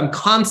next. And so I'm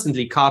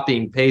constantly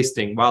copying,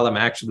 pasting while I'm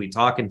actually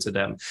talking to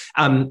them,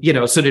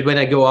 so that when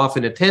I go off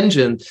in a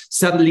tangent,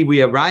 suddenly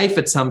we arrive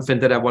at something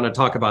that I want to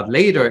talk about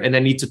later, and I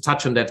need to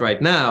touch on that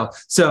right now.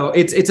 So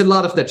it's a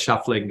lot of that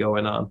shuffling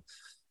going on.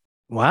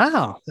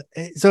 Wow.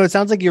 So it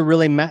sounds like you're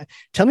really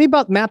tell me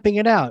about mapping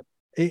it out.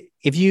 I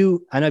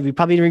know you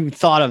probably never even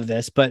thought of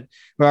this, or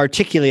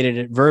articulated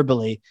it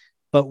verbally,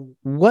 but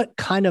what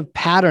kind of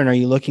pattern are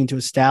you looking to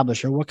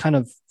establish, or what kind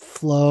of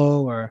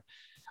flow? Or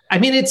I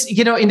mean, it's,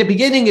 in the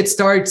beginning, it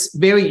starts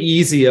very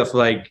easy of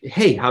like,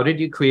 hey, how did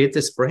you create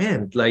this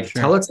brand? Like,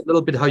 tell us a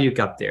little bit how you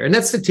got there. And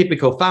that's the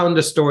typical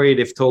founder story.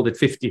 They've told it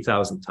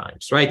 50,000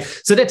 times, right?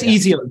 So that's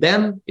easy on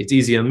them. It's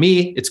easy on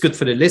me. It's good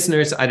for the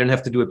listeners. I don't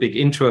have to do a big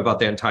intro about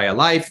their entire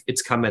life.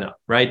 It's coming up,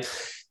 right?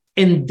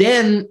 And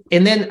then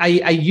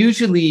I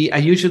usually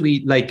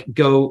like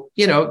go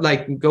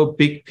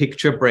big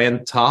picture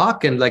brand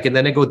talk, and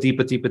then I go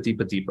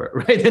deeper,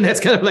 right? And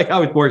that's kind of like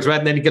how it works, right?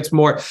 And then it gets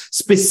more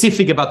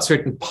specific about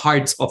certain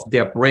parts of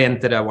their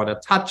brand that I want to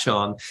touch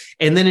on.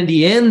 And then in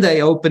the end, I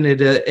open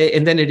it,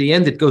 and then at the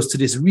end, it goes to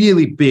this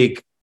really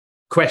big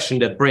question,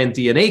 that brand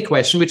DNA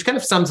question, which kind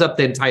of sums up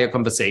the entire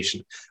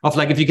conversation of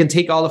like, if you can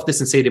take all of this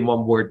and say it in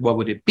one word, what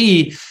would it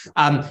be?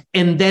 And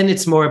then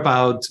it's more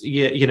about,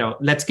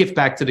 let's give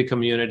back to the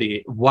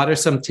community. What are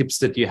some tips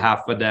that you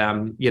have for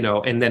them?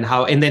 And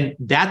then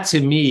that to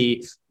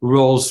me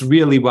rolls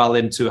really well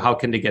into how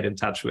can they get in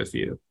touch with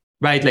you?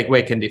 Right? Like,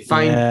 where can they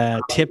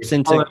find tips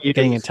into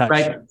getting in touch?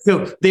 Right.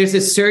 So there's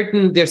this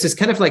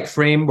kind of like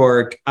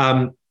framework.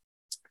 And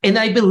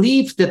I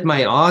believe that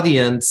my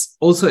audience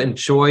also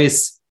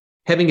enjoys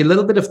having a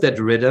little bit of that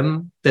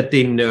rhythm that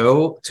they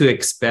know to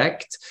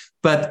expect.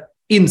 But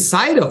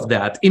inside of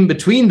that, in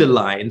between the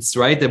lines,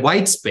 right, the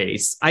white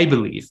space, I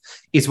believe,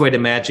 is where the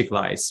magic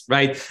lies,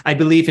 right? I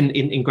believe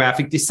in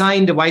graphic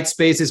design, the white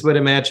space is where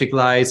the magic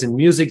lies. In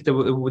music, the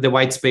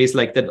white space,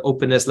 like that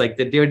openness, like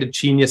they're the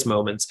genius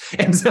moments.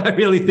 And so I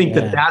really think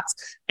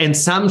that's, and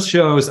some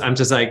shows, I'm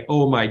just like,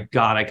 oh my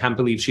God, I can't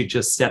believe she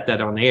just said that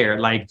on air.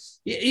 Like,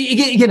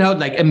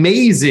 like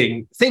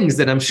amazing things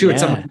that I'm sure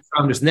some of the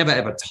founders never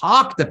ever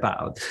talked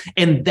about.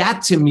 And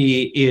that to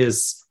me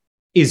is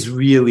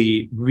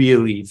really,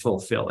 really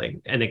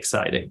fulfilling and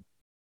exciting.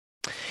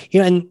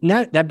 And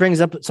that brings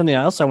up something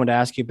else I wanted to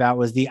ask you about,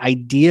 was the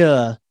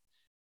idea.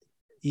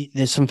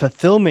 There's some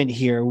fulfillment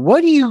here.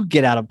 What do you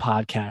get out of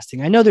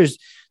podcasting? I know there's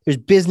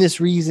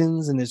business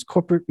reasons and there's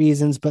corporate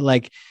reasons, but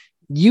like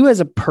you as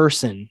a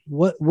person,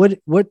 what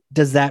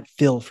does that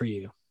fill for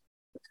you?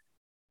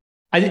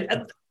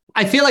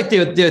 I feel like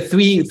there are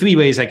three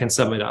ways I can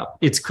sum it up.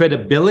 It's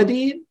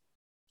credibility,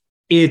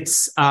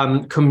 it's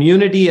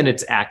community, and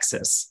it's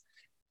access.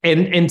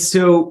 And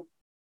so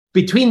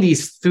between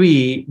these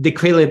three, the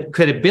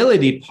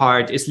credibility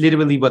part is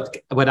literally what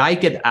I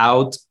get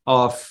out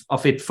of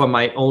it for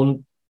my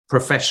own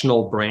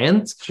professional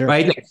brand,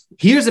 right? Like,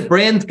 here's a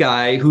brand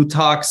guy who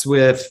talks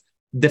with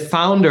the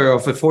founder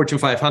of a Fortune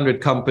 500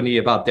 company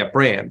about their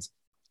brand.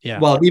 Yeah.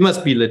 Well, he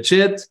must be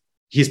legit.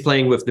 He's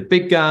playing with the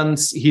big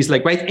guns. He's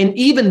like, right. And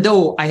even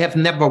though I have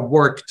never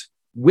worked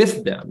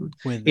with them,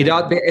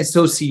 the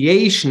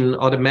association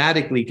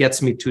automatically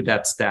gets me to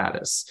that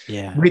status,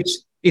 which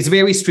is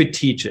very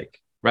strategic.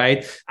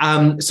 Right.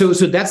 So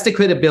that's the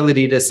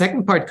credibility. The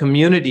second part,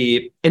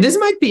 community. And this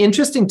might be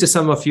interesting to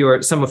some of your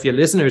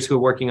listeners who are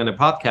working on a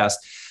podcast.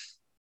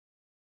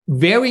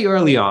 very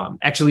early on,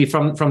 actually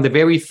from the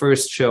very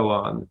first show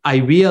on, I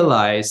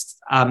realized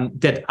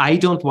that I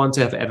don't want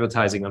to have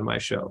advertising on my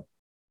show.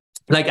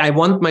 Like, I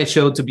want my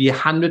show to be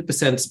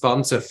 100%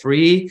 sponsor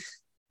free.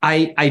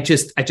 I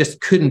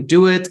just couldn't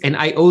do it. And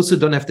I also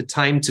don't have the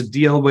time to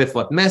deal with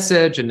what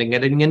message and then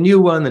getting a new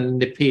one and then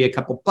they pay a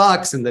couple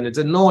bucks and then it's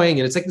annoying.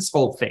 And it's like this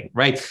whole thing,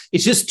 right?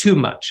 It's just too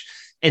much.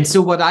 And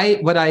so what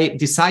I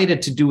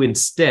decided to do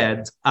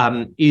instead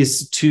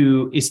is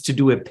to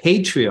do a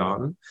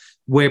Patreon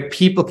where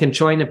people can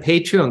join a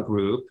Patreon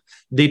group.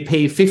 They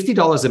pay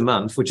 $50 a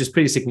month, which is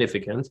pretty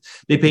significant.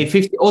 They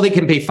pay or they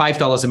can pay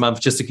 $5 a month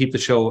just to keep the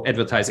show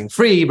advertising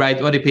free, right?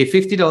 Or they pay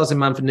 $50 a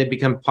month and they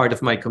become part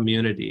of my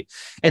community.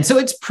 And so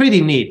it's pretty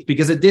neat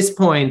because at this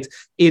point,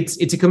 it's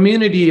a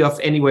community of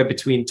anywhere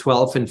between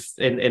 12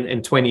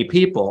 and 20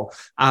 people.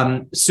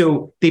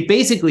 So they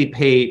basically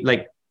pay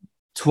like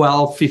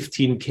 12,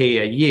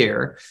 15K a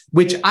year,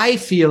 which I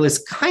feel is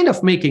kind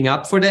of making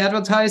up for the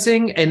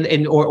advertising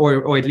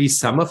or at least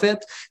some of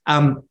it.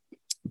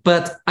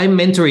 But I'm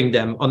mentoring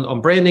them on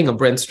branding, on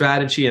brand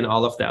strategy, and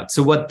all of that.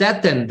 So what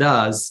that then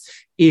does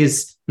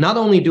is not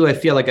only do I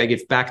feel like I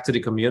give back to the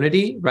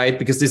community, right?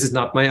 Because this is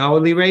not my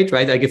hourly rate,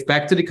 right? I give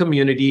back to the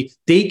community.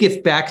 They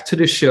give back to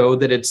the show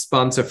that it's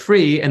sponsor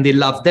free, and they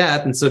love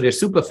that. And so they're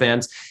super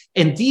fans.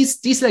 And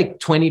these like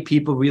 20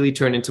 people really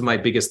turn into my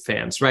biggest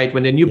fans, right?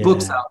 When the new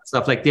books out and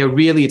stuff, like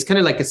it's kind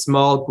of like a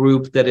small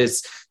group that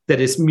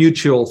is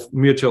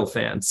mutual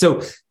fans.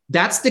 So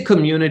that's the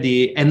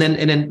community. And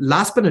then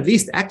last but not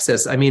least,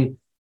 access. I mean,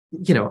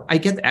 I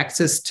get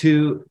access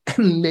to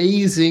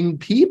amazing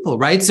people,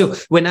 right? So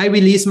when I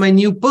release my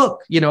new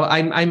book,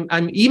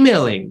 I'm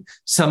emailing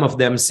some of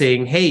them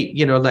saying, hey,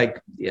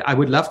 like, I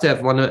would love to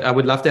have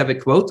a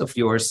quote of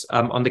yours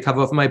on the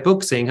cover of my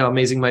book saying how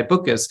amazing my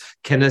book is.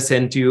 Can I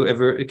send you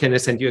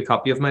a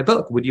copy of my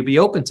book? Would you be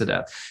open to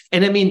that?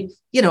 And I mean,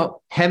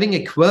 having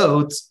a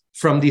quote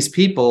from these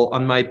people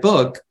on my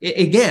book,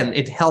 again,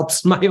 it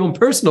helps my own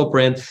personal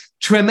brand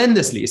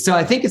tremendously. So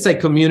I think it's like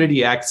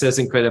community access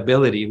and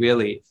credibility,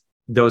 really,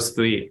 those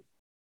three.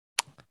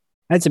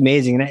 That's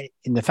amazing.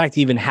 And the fact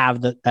to even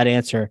have that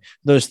answer,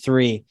 those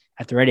three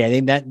at the ready, I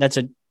think that's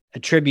a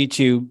tribute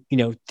to,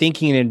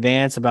 thinking in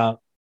advance about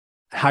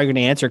how you're going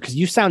to answer. Cause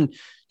you sound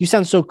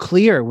so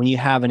clear when you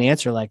have an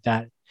answer like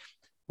that.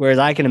 Whereas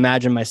I can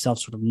imagine myself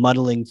sort of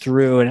muddling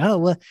through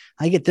and,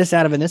 I get this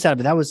out of it and this out of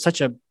it. That was such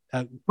a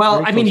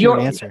well, I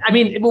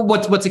mean,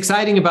 what's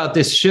exciting about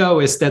this show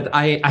is that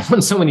I'm on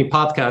so many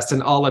podcasts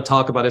and all I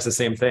talk about is the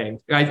same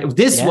thing, right?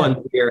 This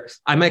one here,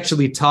 I'm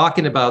actually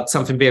talking about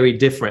something very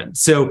different.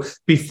 So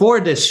before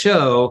this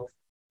show,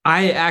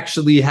 I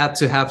actually had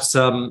to have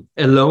some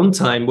alone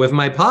time with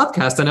my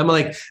podcast. And I'm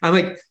like,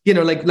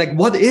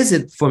 what is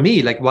it for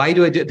me? Like, why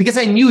do I do it? Because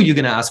I knew you're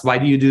going to ask, why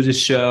do you do this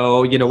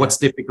show? What's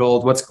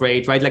difficult? What's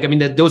great, right? Like, I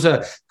mean, those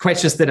are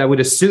questions that I would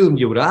assume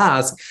you would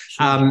ask,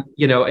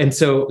 and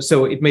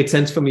so it made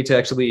sense for me to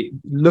actually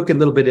look a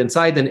little bit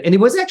inside. And it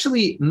was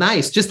actually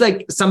nice. Just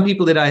like some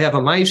people that I have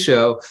on my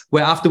show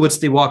where afterwards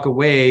they walk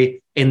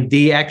away and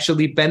they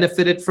actually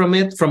benefited from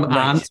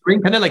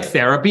answering, kind of like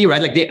therapy,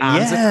 right? Like they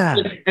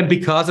answered, and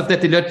because of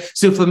that, they learned.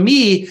 So for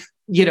me,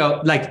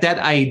 like that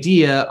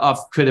idea of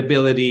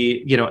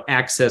credibility,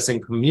 access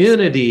and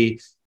community,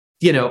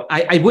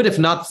 I would have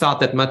not thought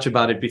that much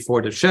about it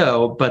before the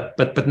show,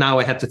 but now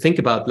I had to think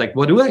about, like,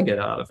 what do I get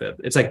out of it?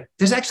 It's like,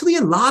 there's actually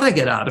a lot I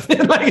get out of it.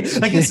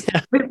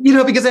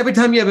 Because every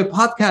time you have a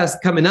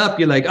podcast coming up,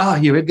 you're like, oh,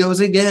 here it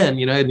goes again.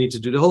 I need to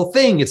do the whole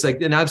thing. It's like,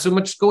 and I have so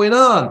much going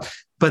on.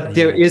 But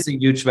there is a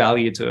huge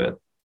value to it.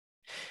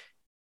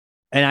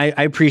 And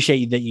I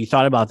appreciate that you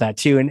thought about that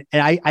too. And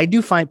I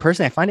do find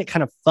it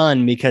kind of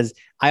fun because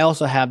I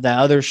also have that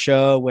other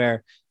show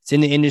where it's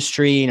in the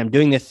industry and I'm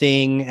doing the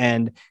thing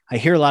and I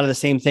hear a lot of the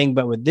same thing.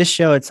 But with this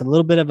show, it's a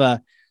little bit of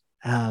a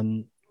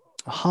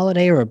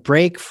holiday or a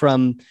break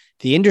from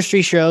the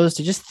industry shows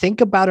to just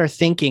think about our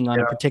thinking on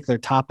a particular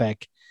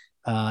topic.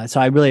 So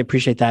I really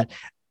appreciate that.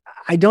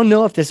 I don't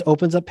know if this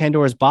opens up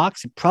Pandora's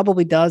box. It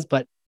probably does,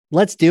 but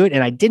let's do it.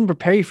 And I didn't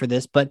prepare you for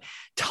this, but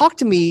talk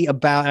to me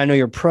about, I know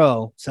you're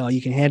pro, so you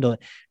can handle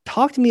it.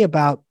 Talk to me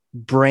about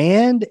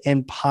brand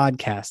and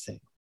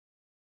podcasting.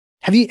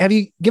 Have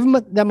you given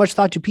that much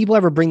thought? Do people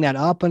ever bring that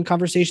up in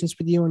conversations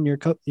with you and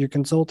your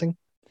consulting?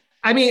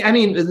 I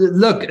mean,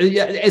 look,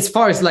 as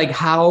far as like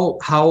how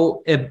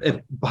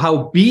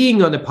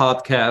being on a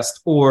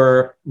podcast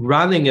or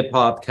running a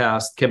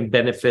podcast can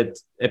benefit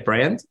a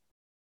brand.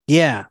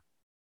 Yeah.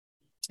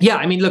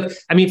 I mean, look,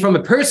 from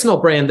a personal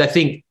brand, I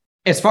think,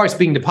 as far as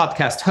being the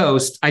podcast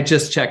host, I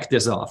just checked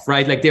this off,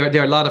 right? Like there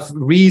are a lot of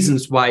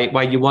reasons why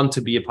you want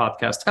to be a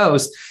podcast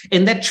host,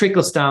 and that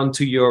trickles down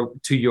to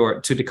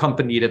the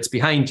company that's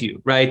behind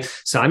you, right?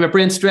 So I'm a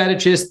brand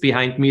strategist.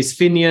 Behind me is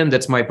Fabian,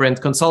 that's my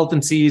brand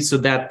consultancy. So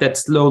that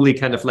slowly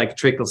kind of like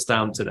trickles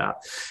down to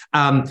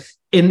that.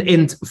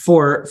 and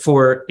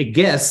for a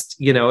guest,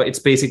 it's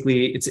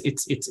basically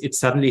it's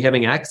suddenly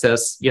having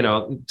access,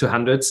 to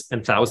hundreds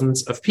and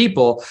thousands of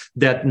people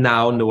that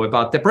now know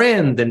about the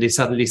brand, and they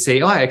suddenly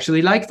say, oh, I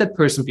actually like that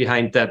person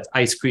behind that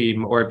ice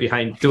cream or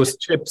behind those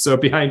chips or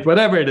behind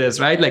whatever it is,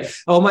 right? Like,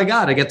 oh my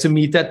God, I get to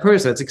meet that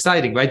person. It's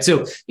exciting, right?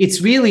 So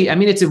it's really,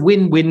 it's a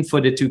win-win for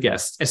the two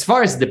guests. As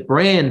far as the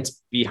brand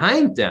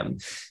behind them,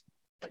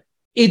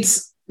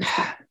 it's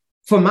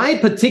for my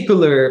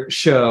particular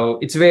show,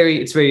 it's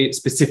very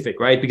specific,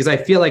 right? Because I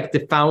feel like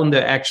the founder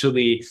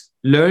actually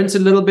learns a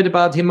little bit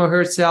about him or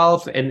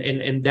herself,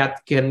 and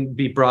that can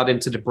be brought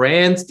into the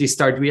brand. They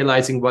start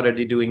realizing what are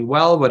they doing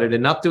well, what are they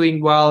not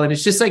doing well, and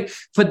it's just like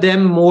for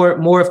them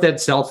more of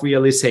that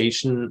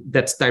self-realization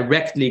that's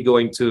directly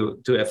going to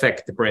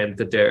affect the brand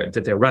that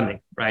they're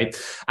running, right?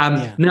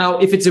 Now,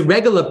 if it's a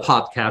regular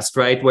podcast,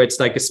 right, where it's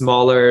like a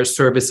smaller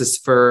services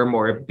firm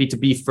or a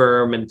B2B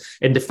firm, and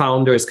the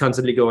founder is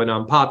constantly going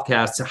on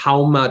podcasts,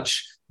 how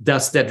much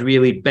does that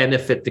really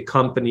benefit the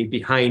company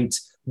behind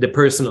the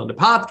person on the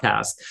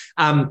podcast?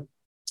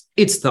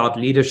 It's thought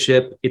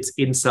leadership, it's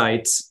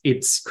insights,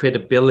 it's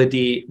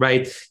credibility,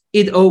 right?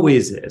 It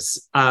always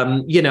is.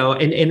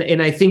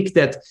 And I think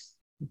that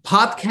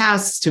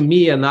podcasts to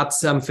me are not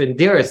something,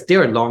 they're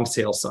a long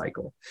sales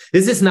cycle.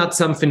 This is not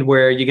something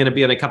where you're going to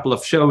be on a couple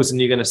of shows and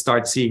you're going to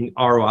start seeing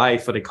ROI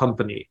for the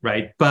company,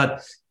 right?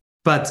 But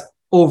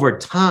over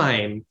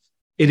time,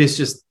 it is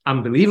just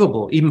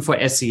unbelievable, even for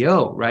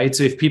SEO, right?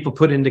 So if people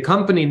put in the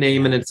company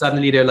name and then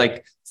suddenly they're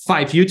like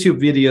 5 YouTube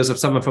videos of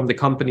someone from the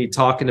company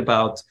talking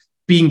about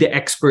being the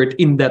expert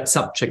in that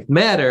subject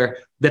matter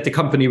that the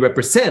company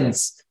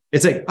represents,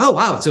 it's like, oh,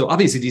 wow. So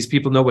obviously these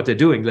people know what they're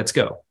doing. Let's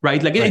go,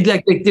 right?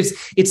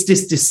 It's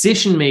this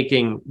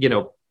decision-making,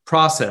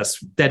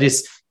 process that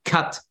is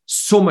cut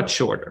so much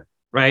shorter.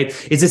 Right.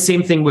 It's the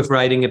same thing with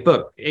writing a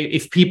book.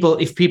 If people,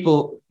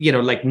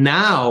 like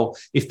now,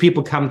 if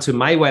people come to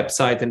my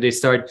website and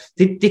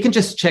they can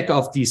just check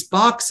off these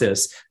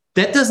boxes,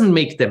 that doesn't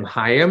make them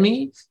hire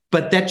me,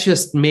 but that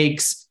just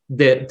makes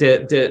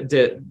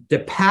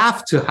the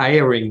path to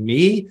hiring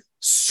me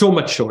so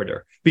much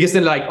shorter, because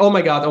they're like, oh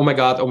my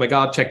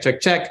God,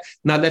 check.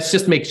 Now let's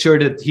just make sure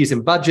that he's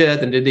in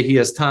budget and that he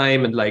has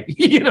time and like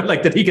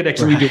that he can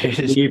actually do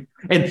it.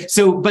 And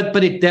so,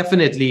 but it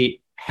definitely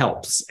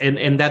helps.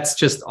 And that's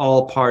just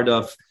all part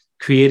of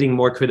creating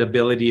more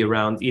credibility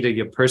around either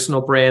your personal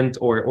brand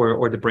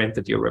or the brand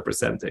that you're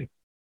representing.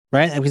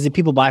 Right. Because the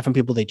people buy from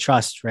people they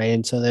trust, right?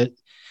 And so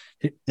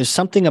there's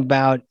something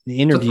about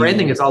the interview. So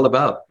branding is all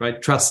about,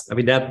 right? Trust. I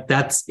mean,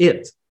 that's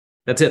it.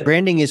 That's it.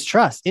 Branding is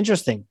trust.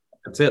 Interesting.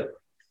 That's it.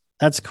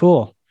 That's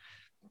cool. ...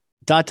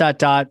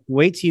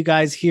 Wait till you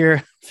guys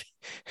hear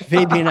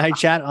Fabian and I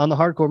chat on the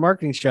Hardcore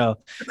Marketing Show,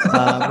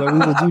 where we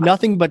will do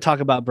nothing but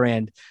talk about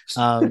brand.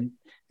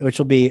 Which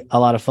will be a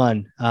lot of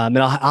fun. And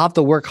I'll have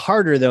to work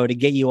harder though to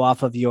get you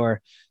off of your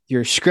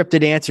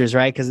scripted answers,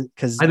 right?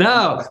 Because I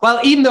know. Well,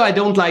 even though I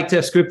don't like to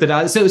have scripted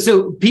out,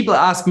 so people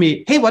ask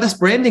me, hey, what does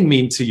branding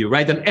mean to you,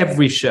 right? On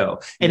every show.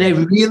 And I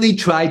really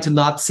try to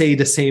not say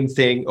the same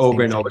thing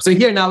over and over. So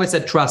here now it's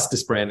that trust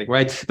is branding,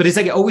 right? But it's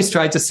like I always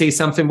try to say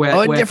something where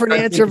a different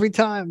answer every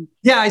time.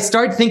 Yeah, I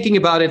start thinking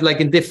about it like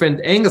in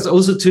different angles,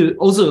 also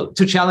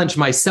to challenge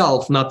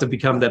myself not to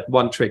become that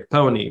one-trick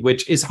pony,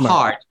 which is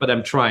hard, but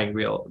I'm trying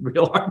real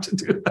hard to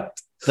do that.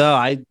 So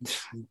I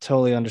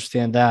totally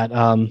understand that.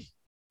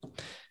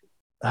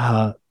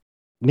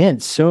 Man,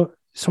 so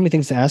many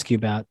things to ask you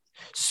about.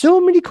 So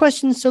many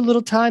questions, so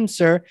little time,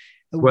 sir.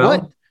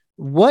 Well,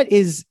 what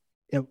is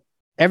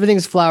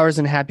everything's flowers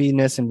and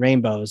happiness and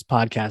rainbows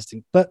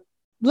podcasting? But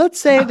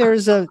let's say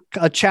there's a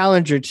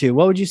challenge or two.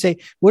 What would you say?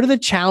 What are the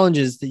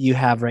challenges that you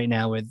have right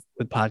now with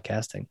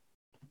podcasting?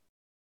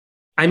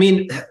 I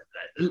mean,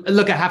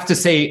 look, I have to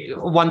say,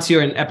 once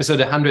you're in episode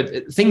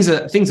 100, things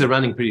are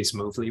running pretty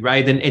smoothly,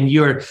 right? And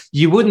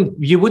you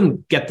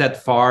wouldn't get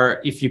that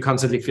far if you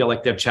constantly feel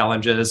like there are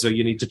challenges or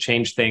you need to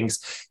change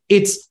things.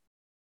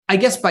 I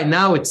guess by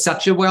now it's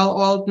such a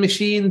well-oiled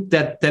machine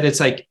that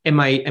it's like, am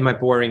I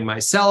boring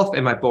myself?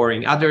 Am I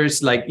boring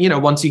others? Like,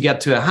 once you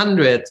get to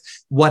 100,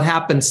 what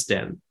happens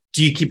then?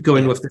 Do you keep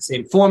going with the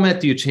same format?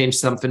 Do you change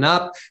something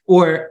up?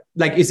 Or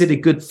like, is it a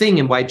good thing,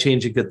 and why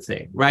change a good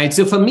thing, right?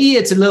 So for me,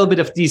 it's a little bit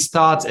of these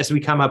thoughts as we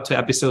come up to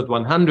episode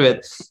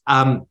 100.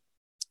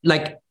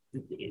 Like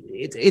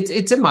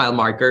it's a mile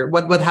marker.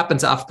 What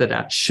happens after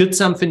that? Should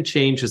something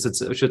change?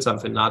 Should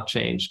something not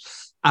change?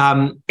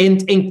 And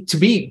to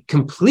be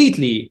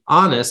completely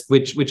honest,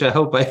 which I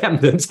hope I am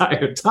the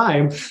entire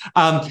time,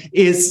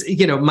 is,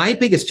 my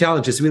biggest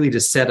challenge is really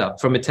the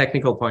setup from a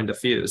technical point of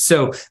view.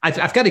 So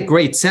I've got a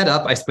great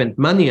setup. I spent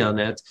money on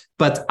it,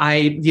 but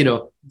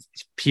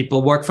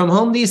people work from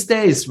home these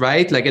days,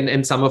 right? Like,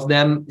 and some of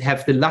them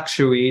have the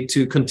luxury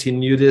to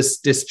continue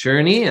this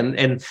journey,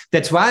 and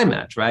that's where I'm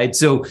at, right?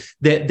 So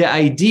the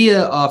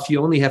idea of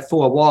you only have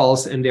 4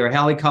 walls, and there are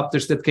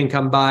helicopters that can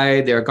come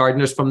by, there are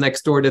gardeners from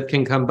next door that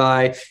can come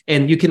by,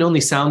 and you can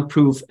only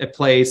soundproof a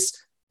place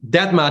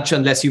that much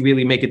unless you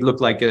really make it look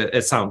like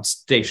a sound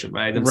station,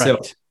 right? And so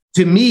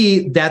to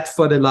me, that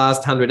for the last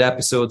 100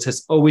 episodes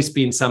has always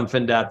been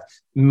something that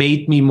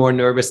made me more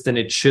nervous than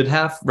it should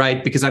have,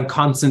 right? Because I'm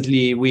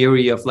constantly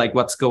weary of like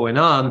what's going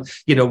on.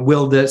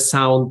 Will the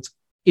sound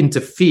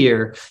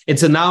interfere? And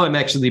so now I'm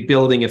actually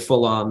building a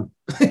full-on,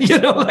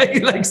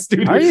 like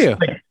studio. Are you?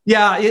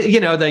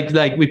 Yeah,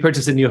 like we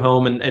purchased a new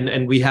home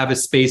and we have a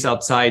space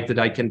outside that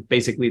I can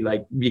basically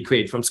like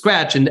recreate from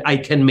scratch, and I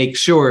can make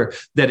sure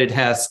that it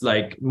has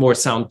like more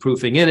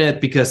soundproofing in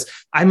it, because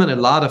I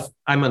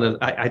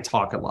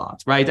talk a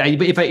lot, right?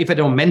 If I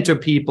don't mentor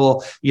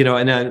people,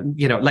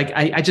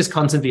 I just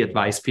constantly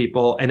advise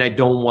people, and I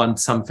don't want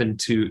something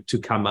to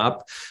come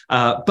up.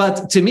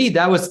 But to me,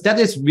 that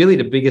is really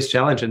the biggest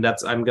challenge, and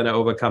I'm going to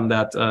overcome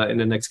that in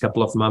the next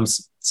couple of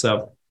months.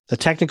 So. The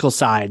technical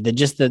side, the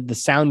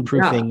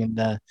soundproofing and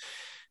the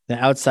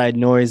outside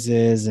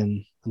noises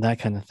and that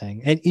kind of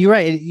thing. And you're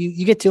right.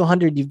 You get to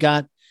 100, you've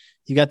got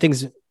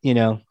things,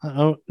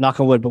 knock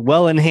on wood, but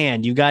well in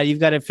hand. You've got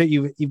to fit.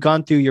 You've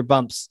gone through your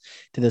bumps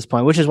to this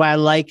point, which is why I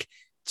like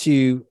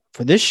to,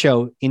 for this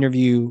show,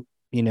 interview,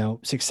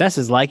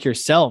 successes like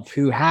yourself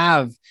who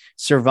have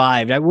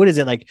survived. What is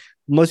it like?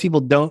 Most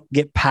people don't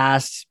get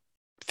past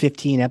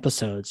 15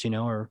 episodes,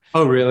 or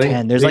oh really?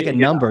 10. There's like a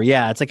number.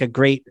 Yeah, it's like a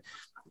great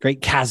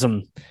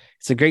chasm.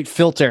 It's a great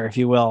filter, if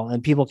you will,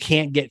 and people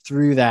can't get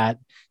through that.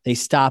 They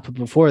stop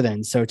before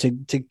then. So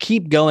to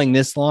keep going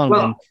this long,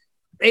 well,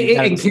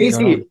 in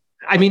Casey,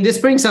 I mean, this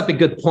brings up a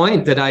good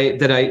point that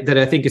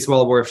I think is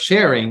well worth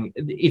sharing.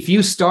 If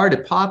you start a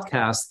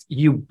podcast,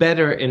 you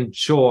better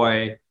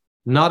enjoy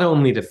not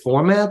only the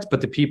format,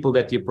 but the people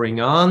that you bring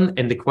on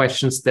and the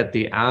questions that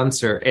they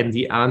answer and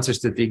the answers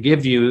that they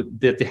give you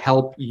that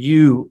help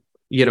you,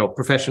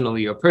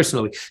 professionally or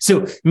personally.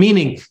 So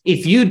meaning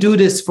if you do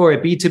this for a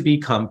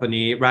B2B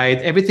company, right,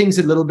 everything's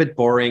a little bit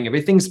boring.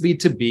 Everything's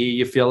B2B.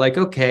 You feel like,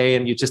 okay,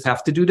 and you just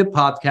have to do the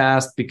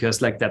podcast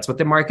because like, that's what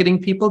the marketing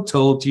people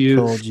told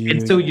you.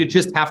 And so you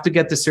just have to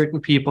get the certain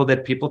people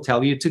that people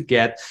tell you to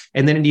get.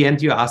 And then in the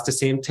end, you ask the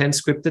same 10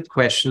 scripted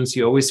questions.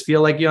 You always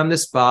feel like you're on the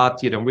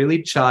spot. You don't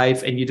really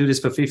chive, and you do this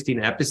for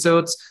 15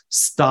 episodes.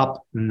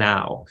 Stop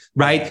now,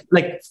 right?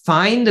 Like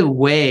find a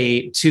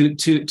way to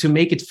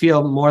make it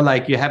feel more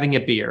like you're having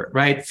a beer,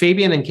 right?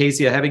 Fabian and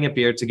Casey are having a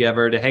beer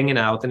together, they're hanging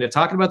out, and they're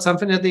talking about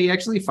something that they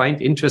actually find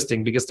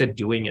interesting because they're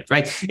doing it,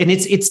 right? And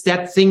it's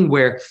that thing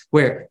where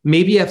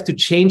maybe you have to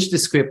change the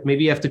script,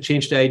 maybe you have to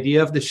change the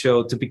idea of the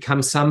show to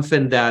become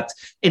something that,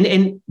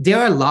 and there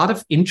are a lot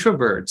of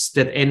introverts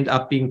that end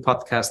up being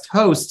podcast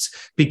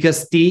hosts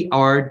because they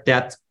are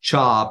that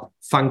job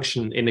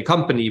function in a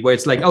company where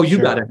it's like, oh, you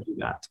got to do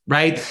that,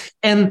 right?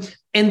 And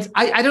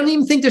I don't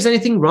even think there's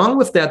anything wrong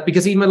with that,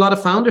 because even a lot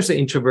of founders are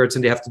introverts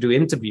and they have to do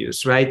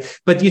interviews, right?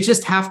 But you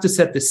just have to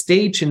set the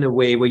stage in a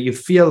way where you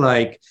feel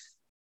like,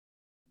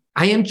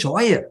 I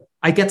enjoy it.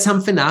 I get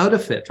something out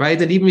of it,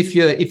 right? And even if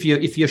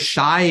you're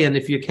shy, and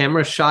if you're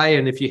camera shy,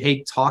 and if you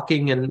hate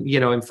talking and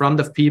in front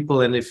of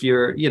people, and if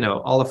you're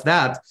all of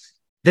that,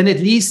 then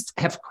at least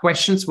have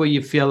questions where you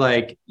feel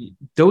like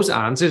those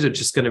answers are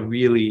just going to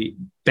really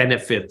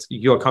benefit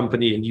your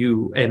company and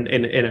you, and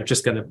are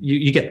just going to,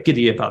 you get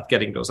giddy about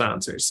getting those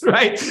answers,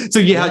 right?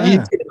 So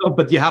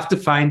but you have to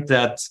find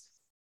that,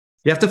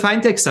 you have to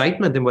find the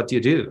excitement in what you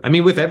do. I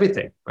mean, with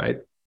everything, right?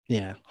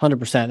 Yeah,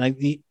 100%.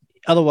 Like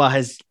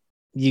otherwise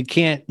you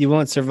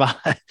won't survive.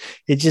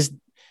 It's just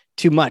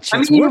too much.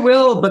 You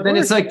will, but then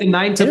it's like the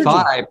 9 to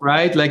 5,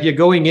 right? Like you're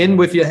going in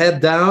with your head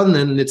down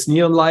and it's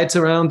neon lights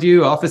around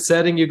you, office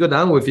setting, you go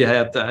down with your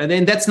head down. And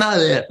then that's not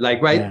it.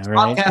 Like, right? Yeah,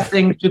 right.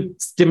 Podcasting should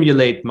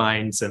stimulate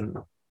minds and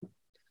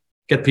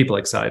get people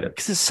excited.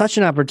 Because it's such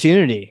an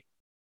opportunity.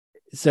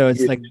 So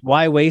it's like,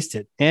 why waste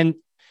it? And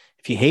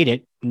if you hate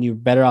it and you're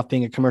better off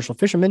being a commercial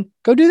fisherman,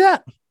 go do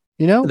that.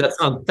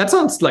 That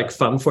sounds like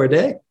fun for a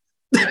day.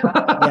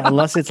 Yeah,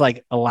 unless it's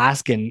like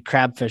Alaskan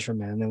crab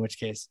fisherman, in which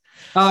case.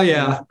 Oh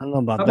yeah, I don't know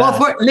about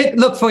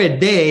that. For a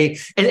day,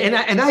 and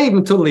I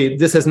even totally.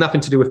 This has nothing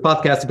to do with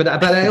podcasting, but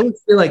I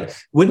always feel like,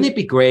 wouldn't it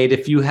be great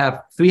if you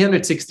have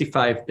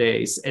 365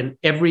 days, and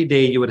every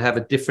day you would have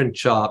a different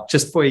job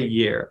just for a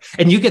year,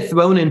 and you get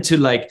thrown into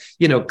like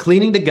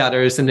cleaning the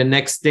gutters, and the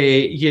next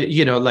day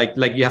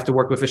like you have to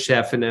work with a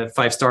chef in a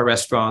 5-star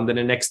restaurant, and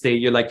the next day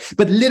you're like,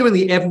 but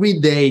literally every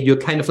day you're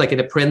kind of like an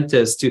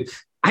apprentice to.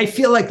 I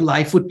feel like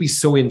life would be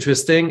so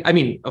interesting. I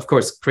mean, of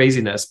course,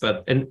 craziness,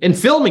 but and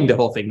filming the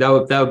whole thing, that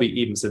would be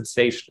even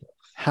sensational.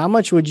 How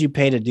much would you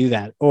pay to do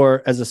that,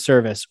 or as a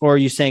service, or are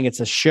you saying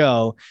it's a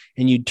show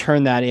and you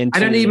turn that into?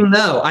 I don't even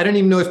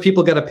know if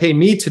people got to pay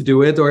me to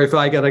do it, or if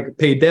I got to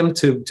pay them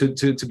to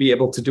be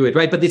able to do it,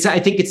 right? But I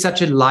think it's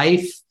such a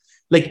life,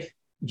 like.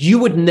 You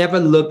would never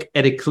look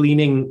at a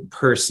cleaning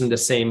person the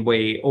same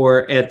way,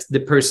 or at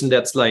the person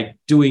that's like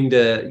doing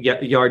the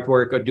yard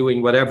work or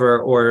doing whatever,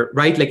 or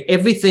right, like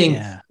everything.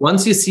 Yeah.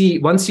 Once you see,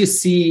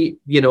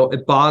 a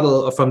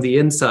bottle from the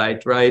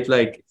inside, right,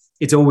 like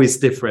it's always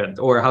different,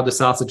 or how the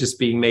sausage is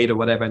being made, or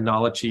whatever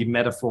analogy,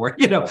 metaphor,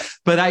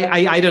 But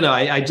I don't know.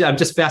 I'm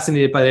just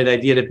fascinated by that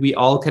idea that we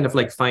all kind of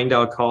like find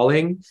our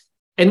calling.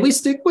 And we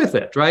stick with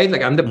it, right?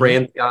 Like I'm the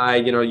brand guy,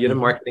 you're the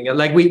marketing.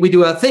 Like we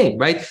do our thing,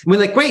 right? And we're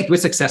like, great, we're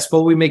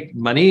successful, we make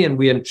money and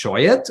we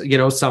enjoy it,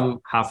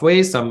 some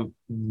halfway, some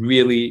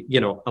really,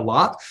 a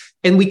lot.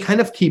 And we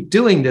kind of keep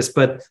doing this,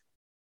 but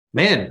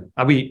man,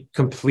 are we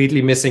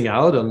completely missing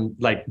out on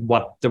like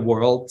what the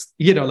world,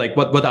 like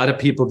what other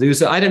people do?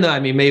 So I don't know.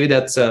 I mean, maybe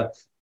that's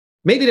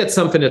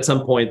something at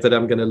some point that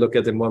I'm going to look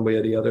at in one way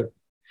or the other.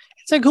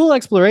 It's a cool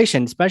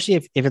exploration, especially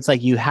if it's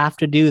like you have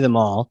to do them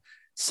all.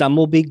 Some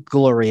will be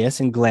glorious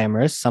and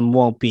glamorous. Some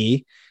won't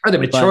be. The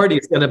majority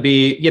is going to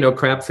be,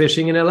 crab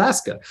fishing in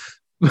Alaska.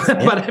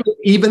 But I mean,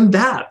 even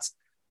that,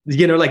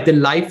 like the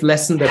life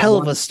lesson. That hell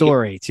of a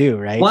story too,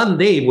 right? One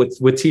day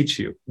would teach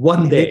you.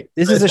 One day.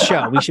 This is a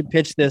show. We should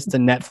pitch this to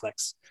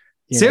Netflix.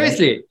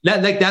 Seriously,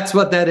 like that's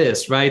what that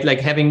is, right? Like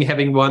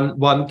having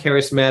one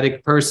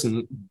charismatic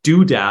person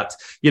do that,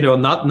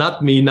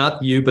 not me,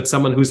 not you, but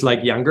someone who's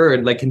like younger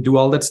and like can do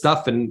all that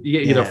stuff and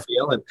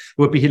feel, and it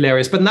would be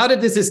hilarious. But now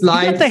that this is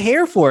live, you got the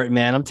hair for it,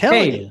 man. I'm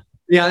telling you.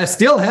 Yeah, I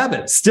still have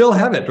it,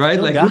 right?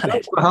 Still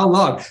like for how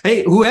long?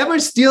 Hey, whoever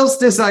steals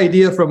this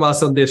idea from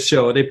us on this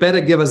show, they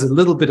better give us a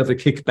little bit of a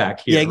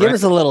kickback here. Yeah, give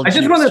us a little. I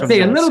just want to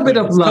say a little bit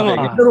of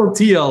loving, a little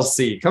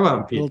TLC. Come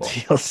on, people.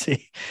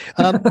 TLC.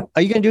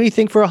 Are you going to do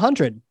anything for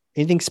 100?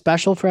 Anything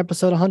special for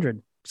episode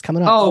 100? It's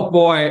coming up. Oh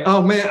boy.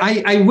 Oh man.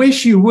 I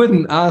wish you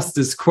wouldn't ask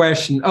this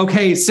question.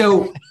 Okay,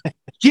 so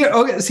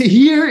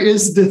here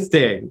is the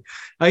thing.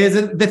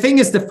 The thing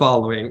is the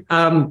following.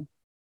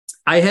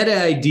 I had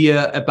an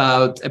idea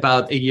about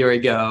a year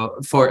ago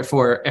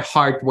for a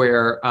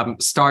hardware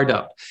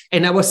startup,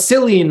 and I was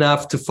silly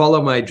enough to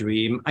follow my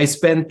dream. I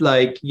spent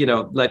like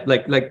over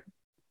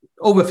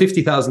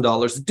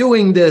 $50,000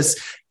 doing this.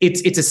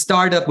 It's a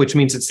startup, which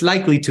means it's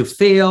likely to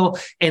fail,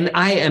 and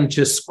I am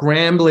just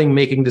scrambling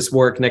making this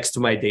work next to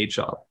my day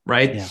job,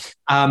 right? Yeah.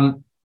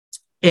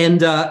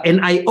 And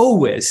I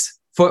always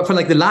for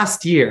like the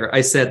last year,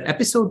 I said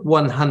episode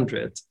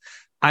 100.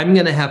 I'm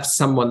going to have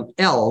someone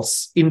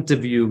else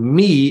interview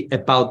me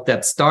about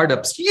that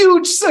startup's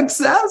huge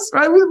success,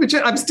 right? Which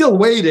I'm still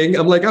waiting.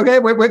 I'm like, okay,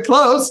 we're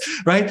close,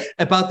 right?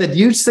 About that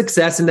huge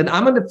success. And then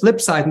I'm on the flip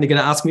side and they're going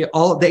to ask me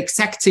all the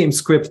exact same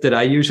script that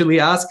I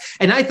usually ask.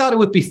 And I thought it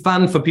would be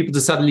fun for people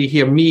to suddenly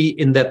hear me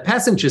in that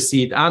passenger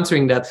seat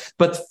answering that.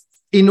 But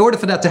in order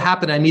for that to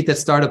happen, I need that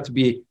startup to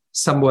be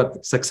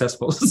somewhat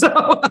successful.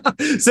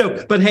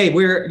 But hey,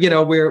 we're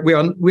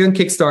on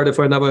Kickstarter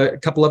for another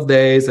couple of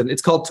days, and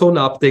it's called Tone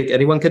Optic.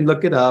 Anyone can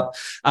look it up.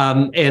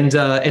 And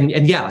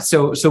yeah,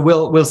 so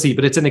we'll see.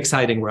 But it's an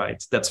exciting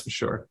ride, that's for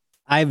sure.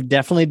 I've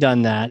definitely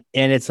done that,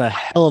 and it's a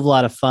hell of a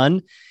lot of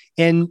fun.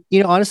 And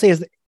honestly,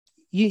 as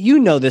you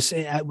know this,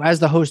 as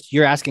the host,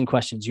 you're asking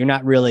questions. You're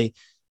not really,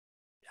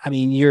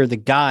 you're the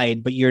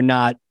guide, but you're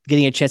not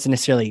getting a chance to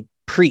necessarily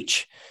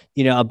preach,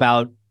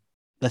 about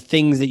the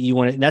things that you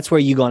want. And that's where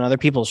you go on other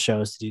people's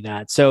shows to do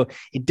that. So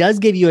it does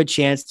give you a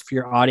chance for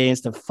your audience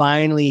to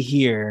finally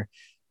hear,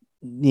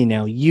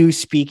 you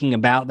speaking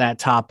about that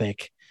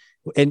topic.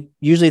 And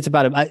usually it's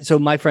about, so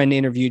my friend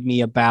interviewed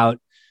me about,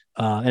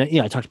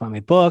 and I talked about my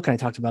book and I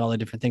talked about all the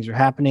different things that are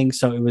happening.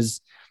 So it was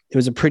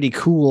a pretty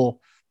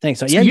cool thing.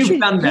 So yeah, you've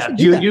done that.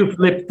 You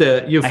flipped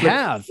the. I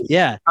have.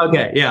 Yeah.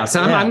 Okay. Yeah. So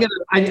I'm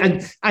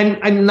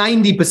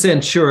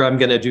 90% sure I'm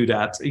gonna do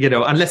that.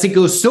 Unless it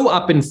goes so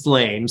up in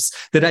flames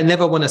that I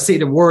never want to say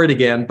the word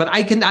again. But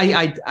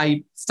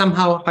I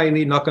somehow,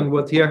 highly knock on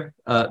wood here,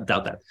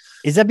 doubt that.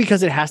 Is that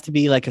because it has to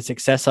be like a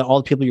success?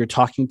 All the people you're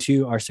talking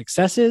to are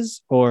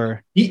successes,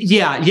 or?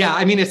 Yeah.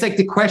 It's like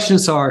the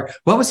questions are,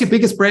 what was your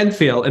biggest brand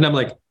fail? And I'm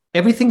like,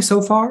 everything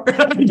so far?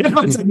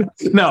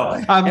 No,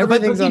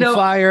 everything's on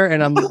fire,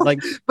 and I'm like,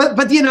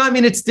 but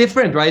it's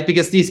different, right?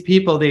 Because these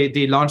people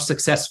they launch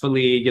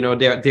successfully.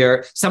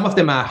 They're some of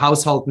them are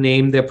household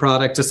name, their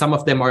products, or some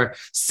of them are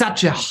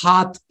such a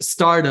hot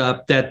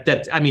startup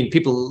that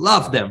people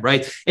love them,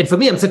 right? And for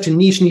me, I'm such a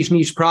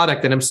niche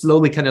product, and I'm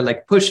slowly kind of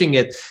like pushing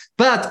it.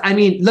 But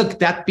look,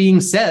 that being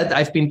said,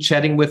 I've been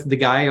chatting with the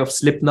guy of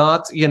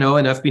Slipknot,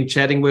 and I've been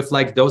chatting with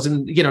like those,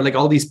 and like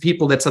all these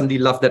people that suddenly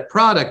love that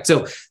product.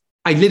 So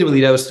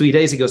that was 3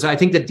 days ago. So I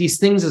think that these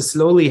things are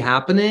slowly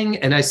happening,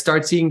 and I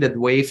start seeing that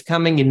wave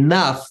coming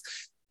enough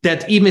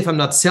that even if I'm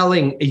not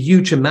selling a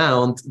huge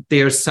amount,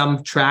 there's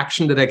some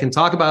traction that I can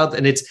talk about.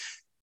 And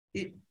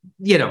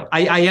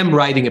I am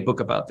writing a book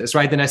about this,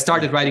 right? And I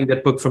started writing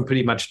that book from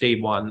pretty much day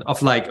one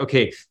of like,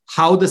 okay,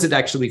 how does it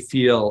actually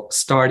feel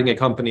starting a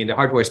company in the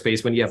hardware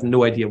space when you have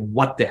no idea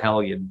what the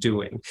hell you're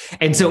doing?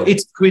 And so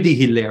it's pretty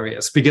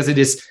hilarious because it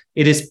is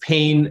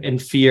pain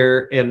and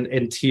fear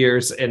and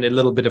tears and a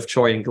little bit of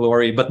joy and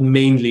glory, but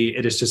mainly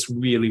it is just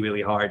really,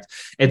 really hard.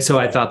 And so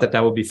I thought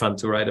that would be fun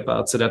to write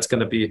about. So that's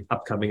going to be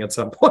upcoming at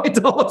some point.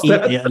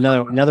 Yeah,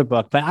 another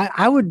book. But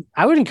I would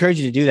encourage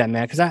you to do that,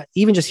 man, because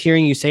even just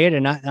hearing you say it,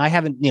 and I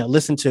haven't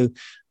listened to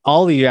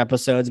all of your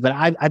episodes, but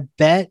I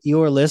bet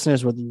your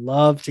listeners would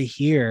love to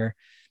hear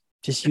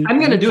just you. I'm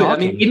going to do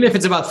talking. It. Even if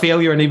it's about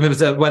failure and even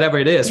if it's whatever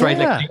it is, right?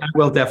 Like, I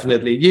will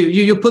definitely.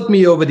 You put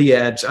me over the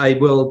edge. I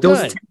will.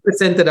 Those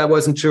 10% that I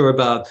wasn't sure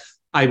about,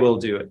 I will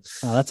do it.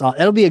 Oh, that's all.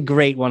 It'll be a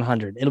great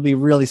 100. It'll be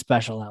really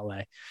special that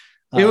way.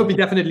 It will be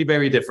definitely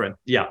very different.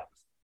 Yeah.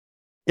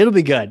 It'll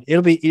be good.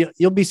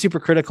 You'll be super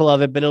critical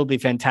of it, but it'll be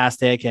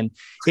fantastic. And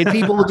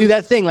people will do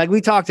that thing like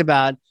we talked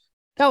about.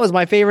 That was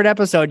my favorite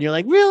episode. And you're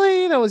like,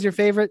 really? That was your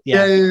favorite?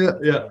 Yeah.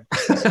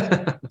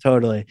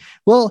 Totally.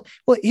 Well,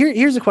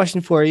 here's a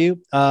question for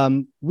you.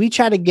 We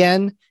chat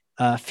again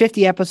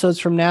 50 episodes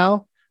from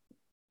now.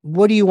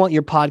 What do you want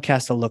your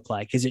podcast to look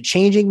like? Is it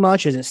changing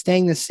much? Is it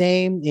staying the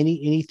same?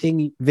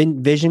 Anything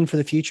vision for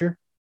the future?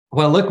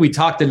 Well, look, we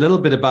talked a little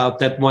bit about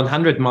that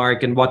 100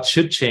 mark and what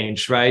should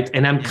change, right?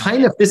 And I'm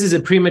this is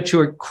a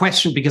premature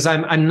question because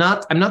I'm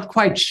not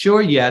quite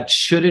sure yet.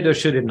 Should it or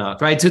should it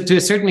not, right? To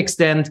a certain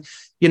extent,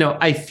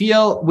 I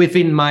feel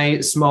within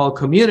my small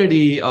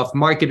community of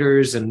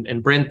marketers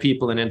and brand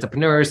people and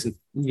entrepreneurs, and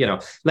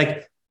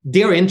like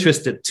they're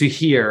interested to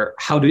hear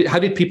how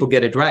did people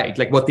get it right?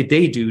 Like what did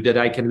they do that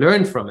I can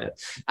learn from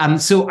it?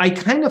 So I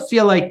kind of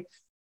feel like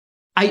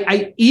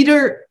I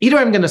either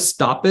I'm going to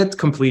stop it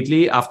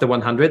completely after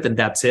 100 and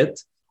that's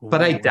it.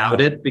 But I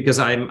doubt it because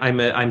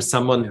I'm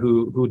someone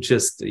who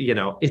just,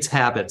 it's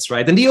habits,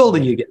 right? And the older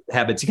you get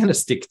habits, you kind of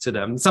stick to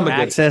them.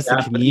 Access,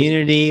 the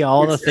community,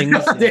 all the things.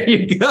 There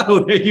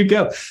you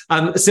go.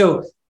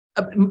 So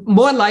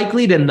more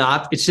likely than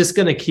not, it's just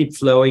going to keep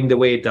flowing the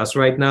way it does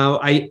right now.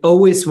 I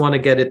always want to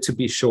get it to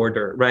be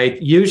shorter, right?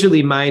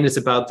 Usually mine is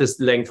about this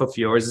length of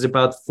yours. It's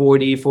about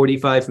 40,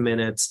 45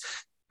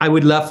 minutes. I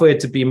would love for it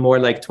to be more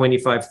like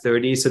 25,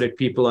 30 so that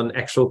people on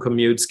actual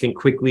commutes can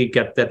quickly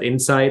get that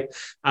insight.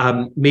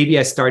 Maybe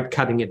I start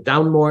cutting it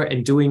down more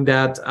and doing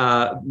that.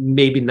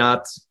 Maybe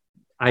not.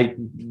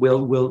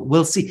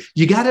 We'll see.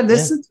 You got to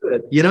listen to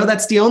it.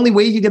 That's the only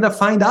way you're going to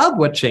find out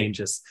what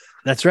changes.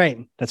 That's right.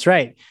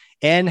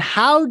 And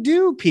how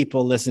do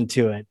people listen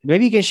to it?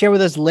 Maybe you can share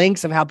with us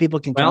links of how people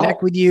can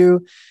connect with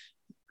you,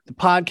 the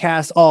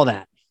podcast, all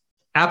that.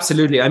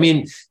 Absolutely. I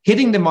mean,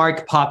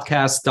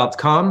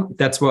 hittingthemarkpodcast.com.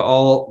 That's where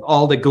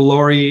all the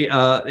glory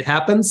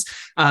happens.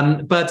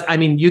 But I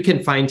mean, you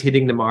can find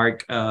Hitting the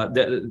Mark,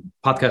 the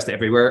podcast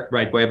everywhere,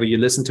 right? Wherever you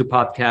listen to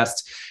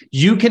podcasts.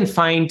 You can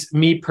find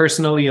me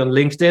personally on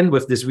LinkedIn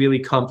with this really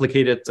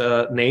complicated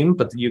name,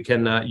 but you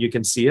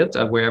can see it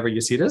wherever you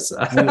see this.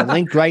 We'll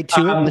link right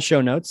to it in the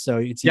show notes. So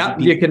it's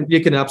you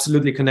can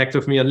absolutely connect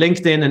with me on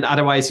LinkedIn, and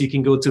otherwise you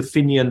can go to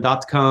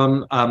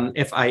Finien.com,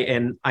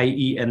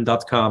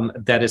 FINIEN.com.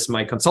 That is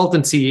my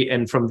consultancy,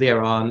 and from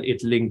there on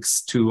it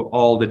links to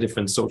all the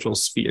different social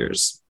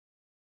spheres.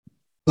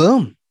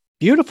 Boom.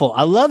 Beautiful.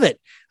 I love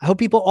it. I hope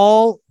people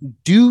all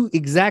do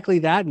exactly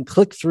that and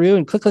click through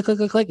and click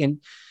and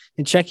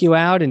check you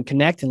out and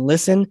connect and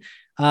listen.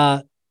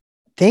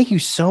 Thank you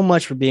so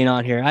much for being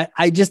on here.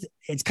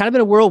 It's kind of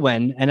been a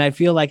whirlwind, and I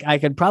feel like I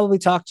could probably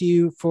talk to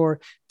you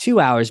for 2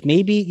 hours.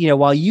 Maybe,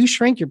 while you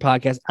shrink your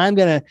podcast, I'm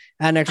going to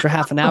add an extra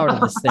half an hour to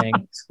this thing.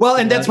 Well,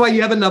 and that's why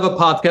you have another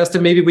podcast,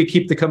 and maybe we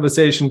keep the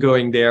conversation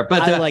going there.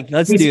 But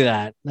let's do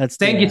that.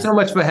 Thank you so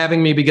much for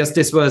having me, because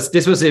this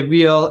was a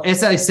real,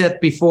 as I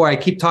said before, I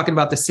keep talking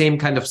about the same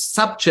kind of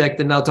subject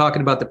and now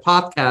talking about the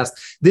podcast.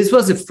 This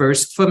was a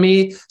first for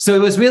me. So it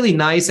was really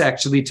nice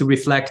actually to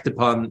reflect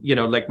upon,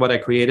 like what I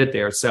created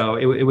there. So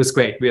it was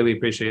great. Really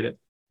appreciate it.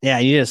 Yeah,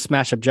 you did a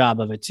smash up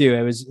job of it too.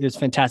 It was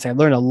fantastic. I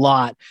learned a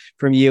lot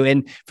from you.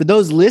 And for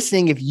those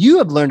listening, if you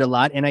have learned a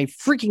lot, and I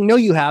freaking know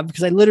you have,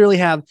 because I literally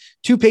have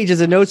 2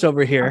 pages of notes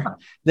over here,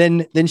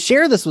 then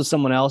share this with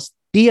someone else.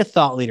 Be a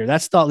thought leader.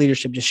 That's thought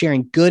leadership, just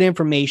sharing good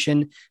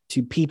information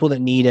to people that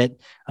need it.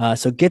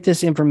 So get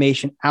this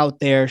information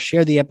out there,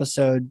 share the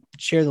episode,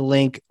 share the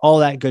link, all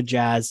that good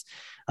jazz.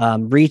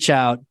 Reach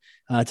out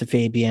to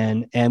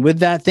Fabian. And with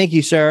that, thank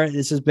you, sir.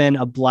 This has been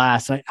a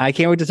blast. I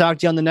can't wait to talk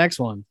to you on the next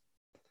one.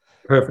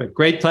 Perfect.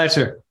 Great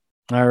pleasure.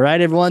 All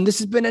right, everyone. This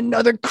has been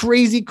another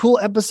crazy cool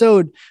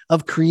episode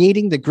of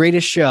Creating the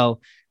Greatest Show.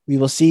 We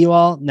will see you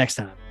all next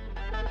time.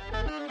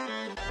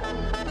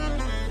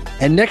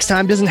 And next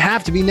time doesn't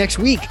have to be next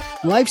week.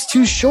 Life's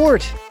too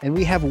short, and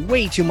we have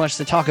way too much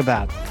to talk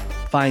about.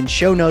 Find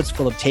show notes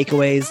full of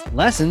takeaways,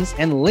 lessons,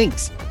 and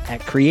links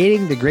at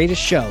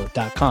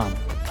creatingthegreatestshow.com.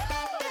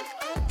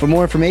 For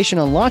more information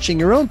on launching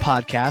your own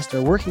podcast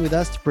or working with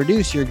us to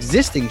produce your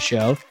existing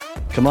show,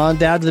 come on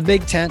down to the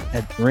big tent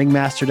at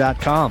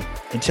ringmaster.com.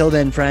 Until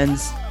then,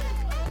 friends,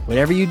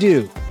 whatever you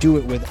do, do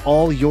it with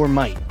all your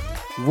might.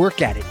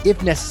 Work at it,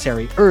 if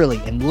necessary, early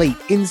and late,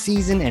 in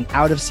season and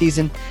out of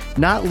season,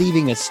 not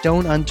leaving a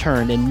stone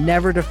unturned and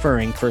never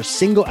deferring for a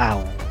single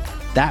hour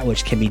that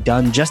which can be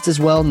done just as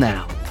well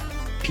now.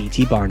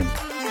 P.T. Barnum.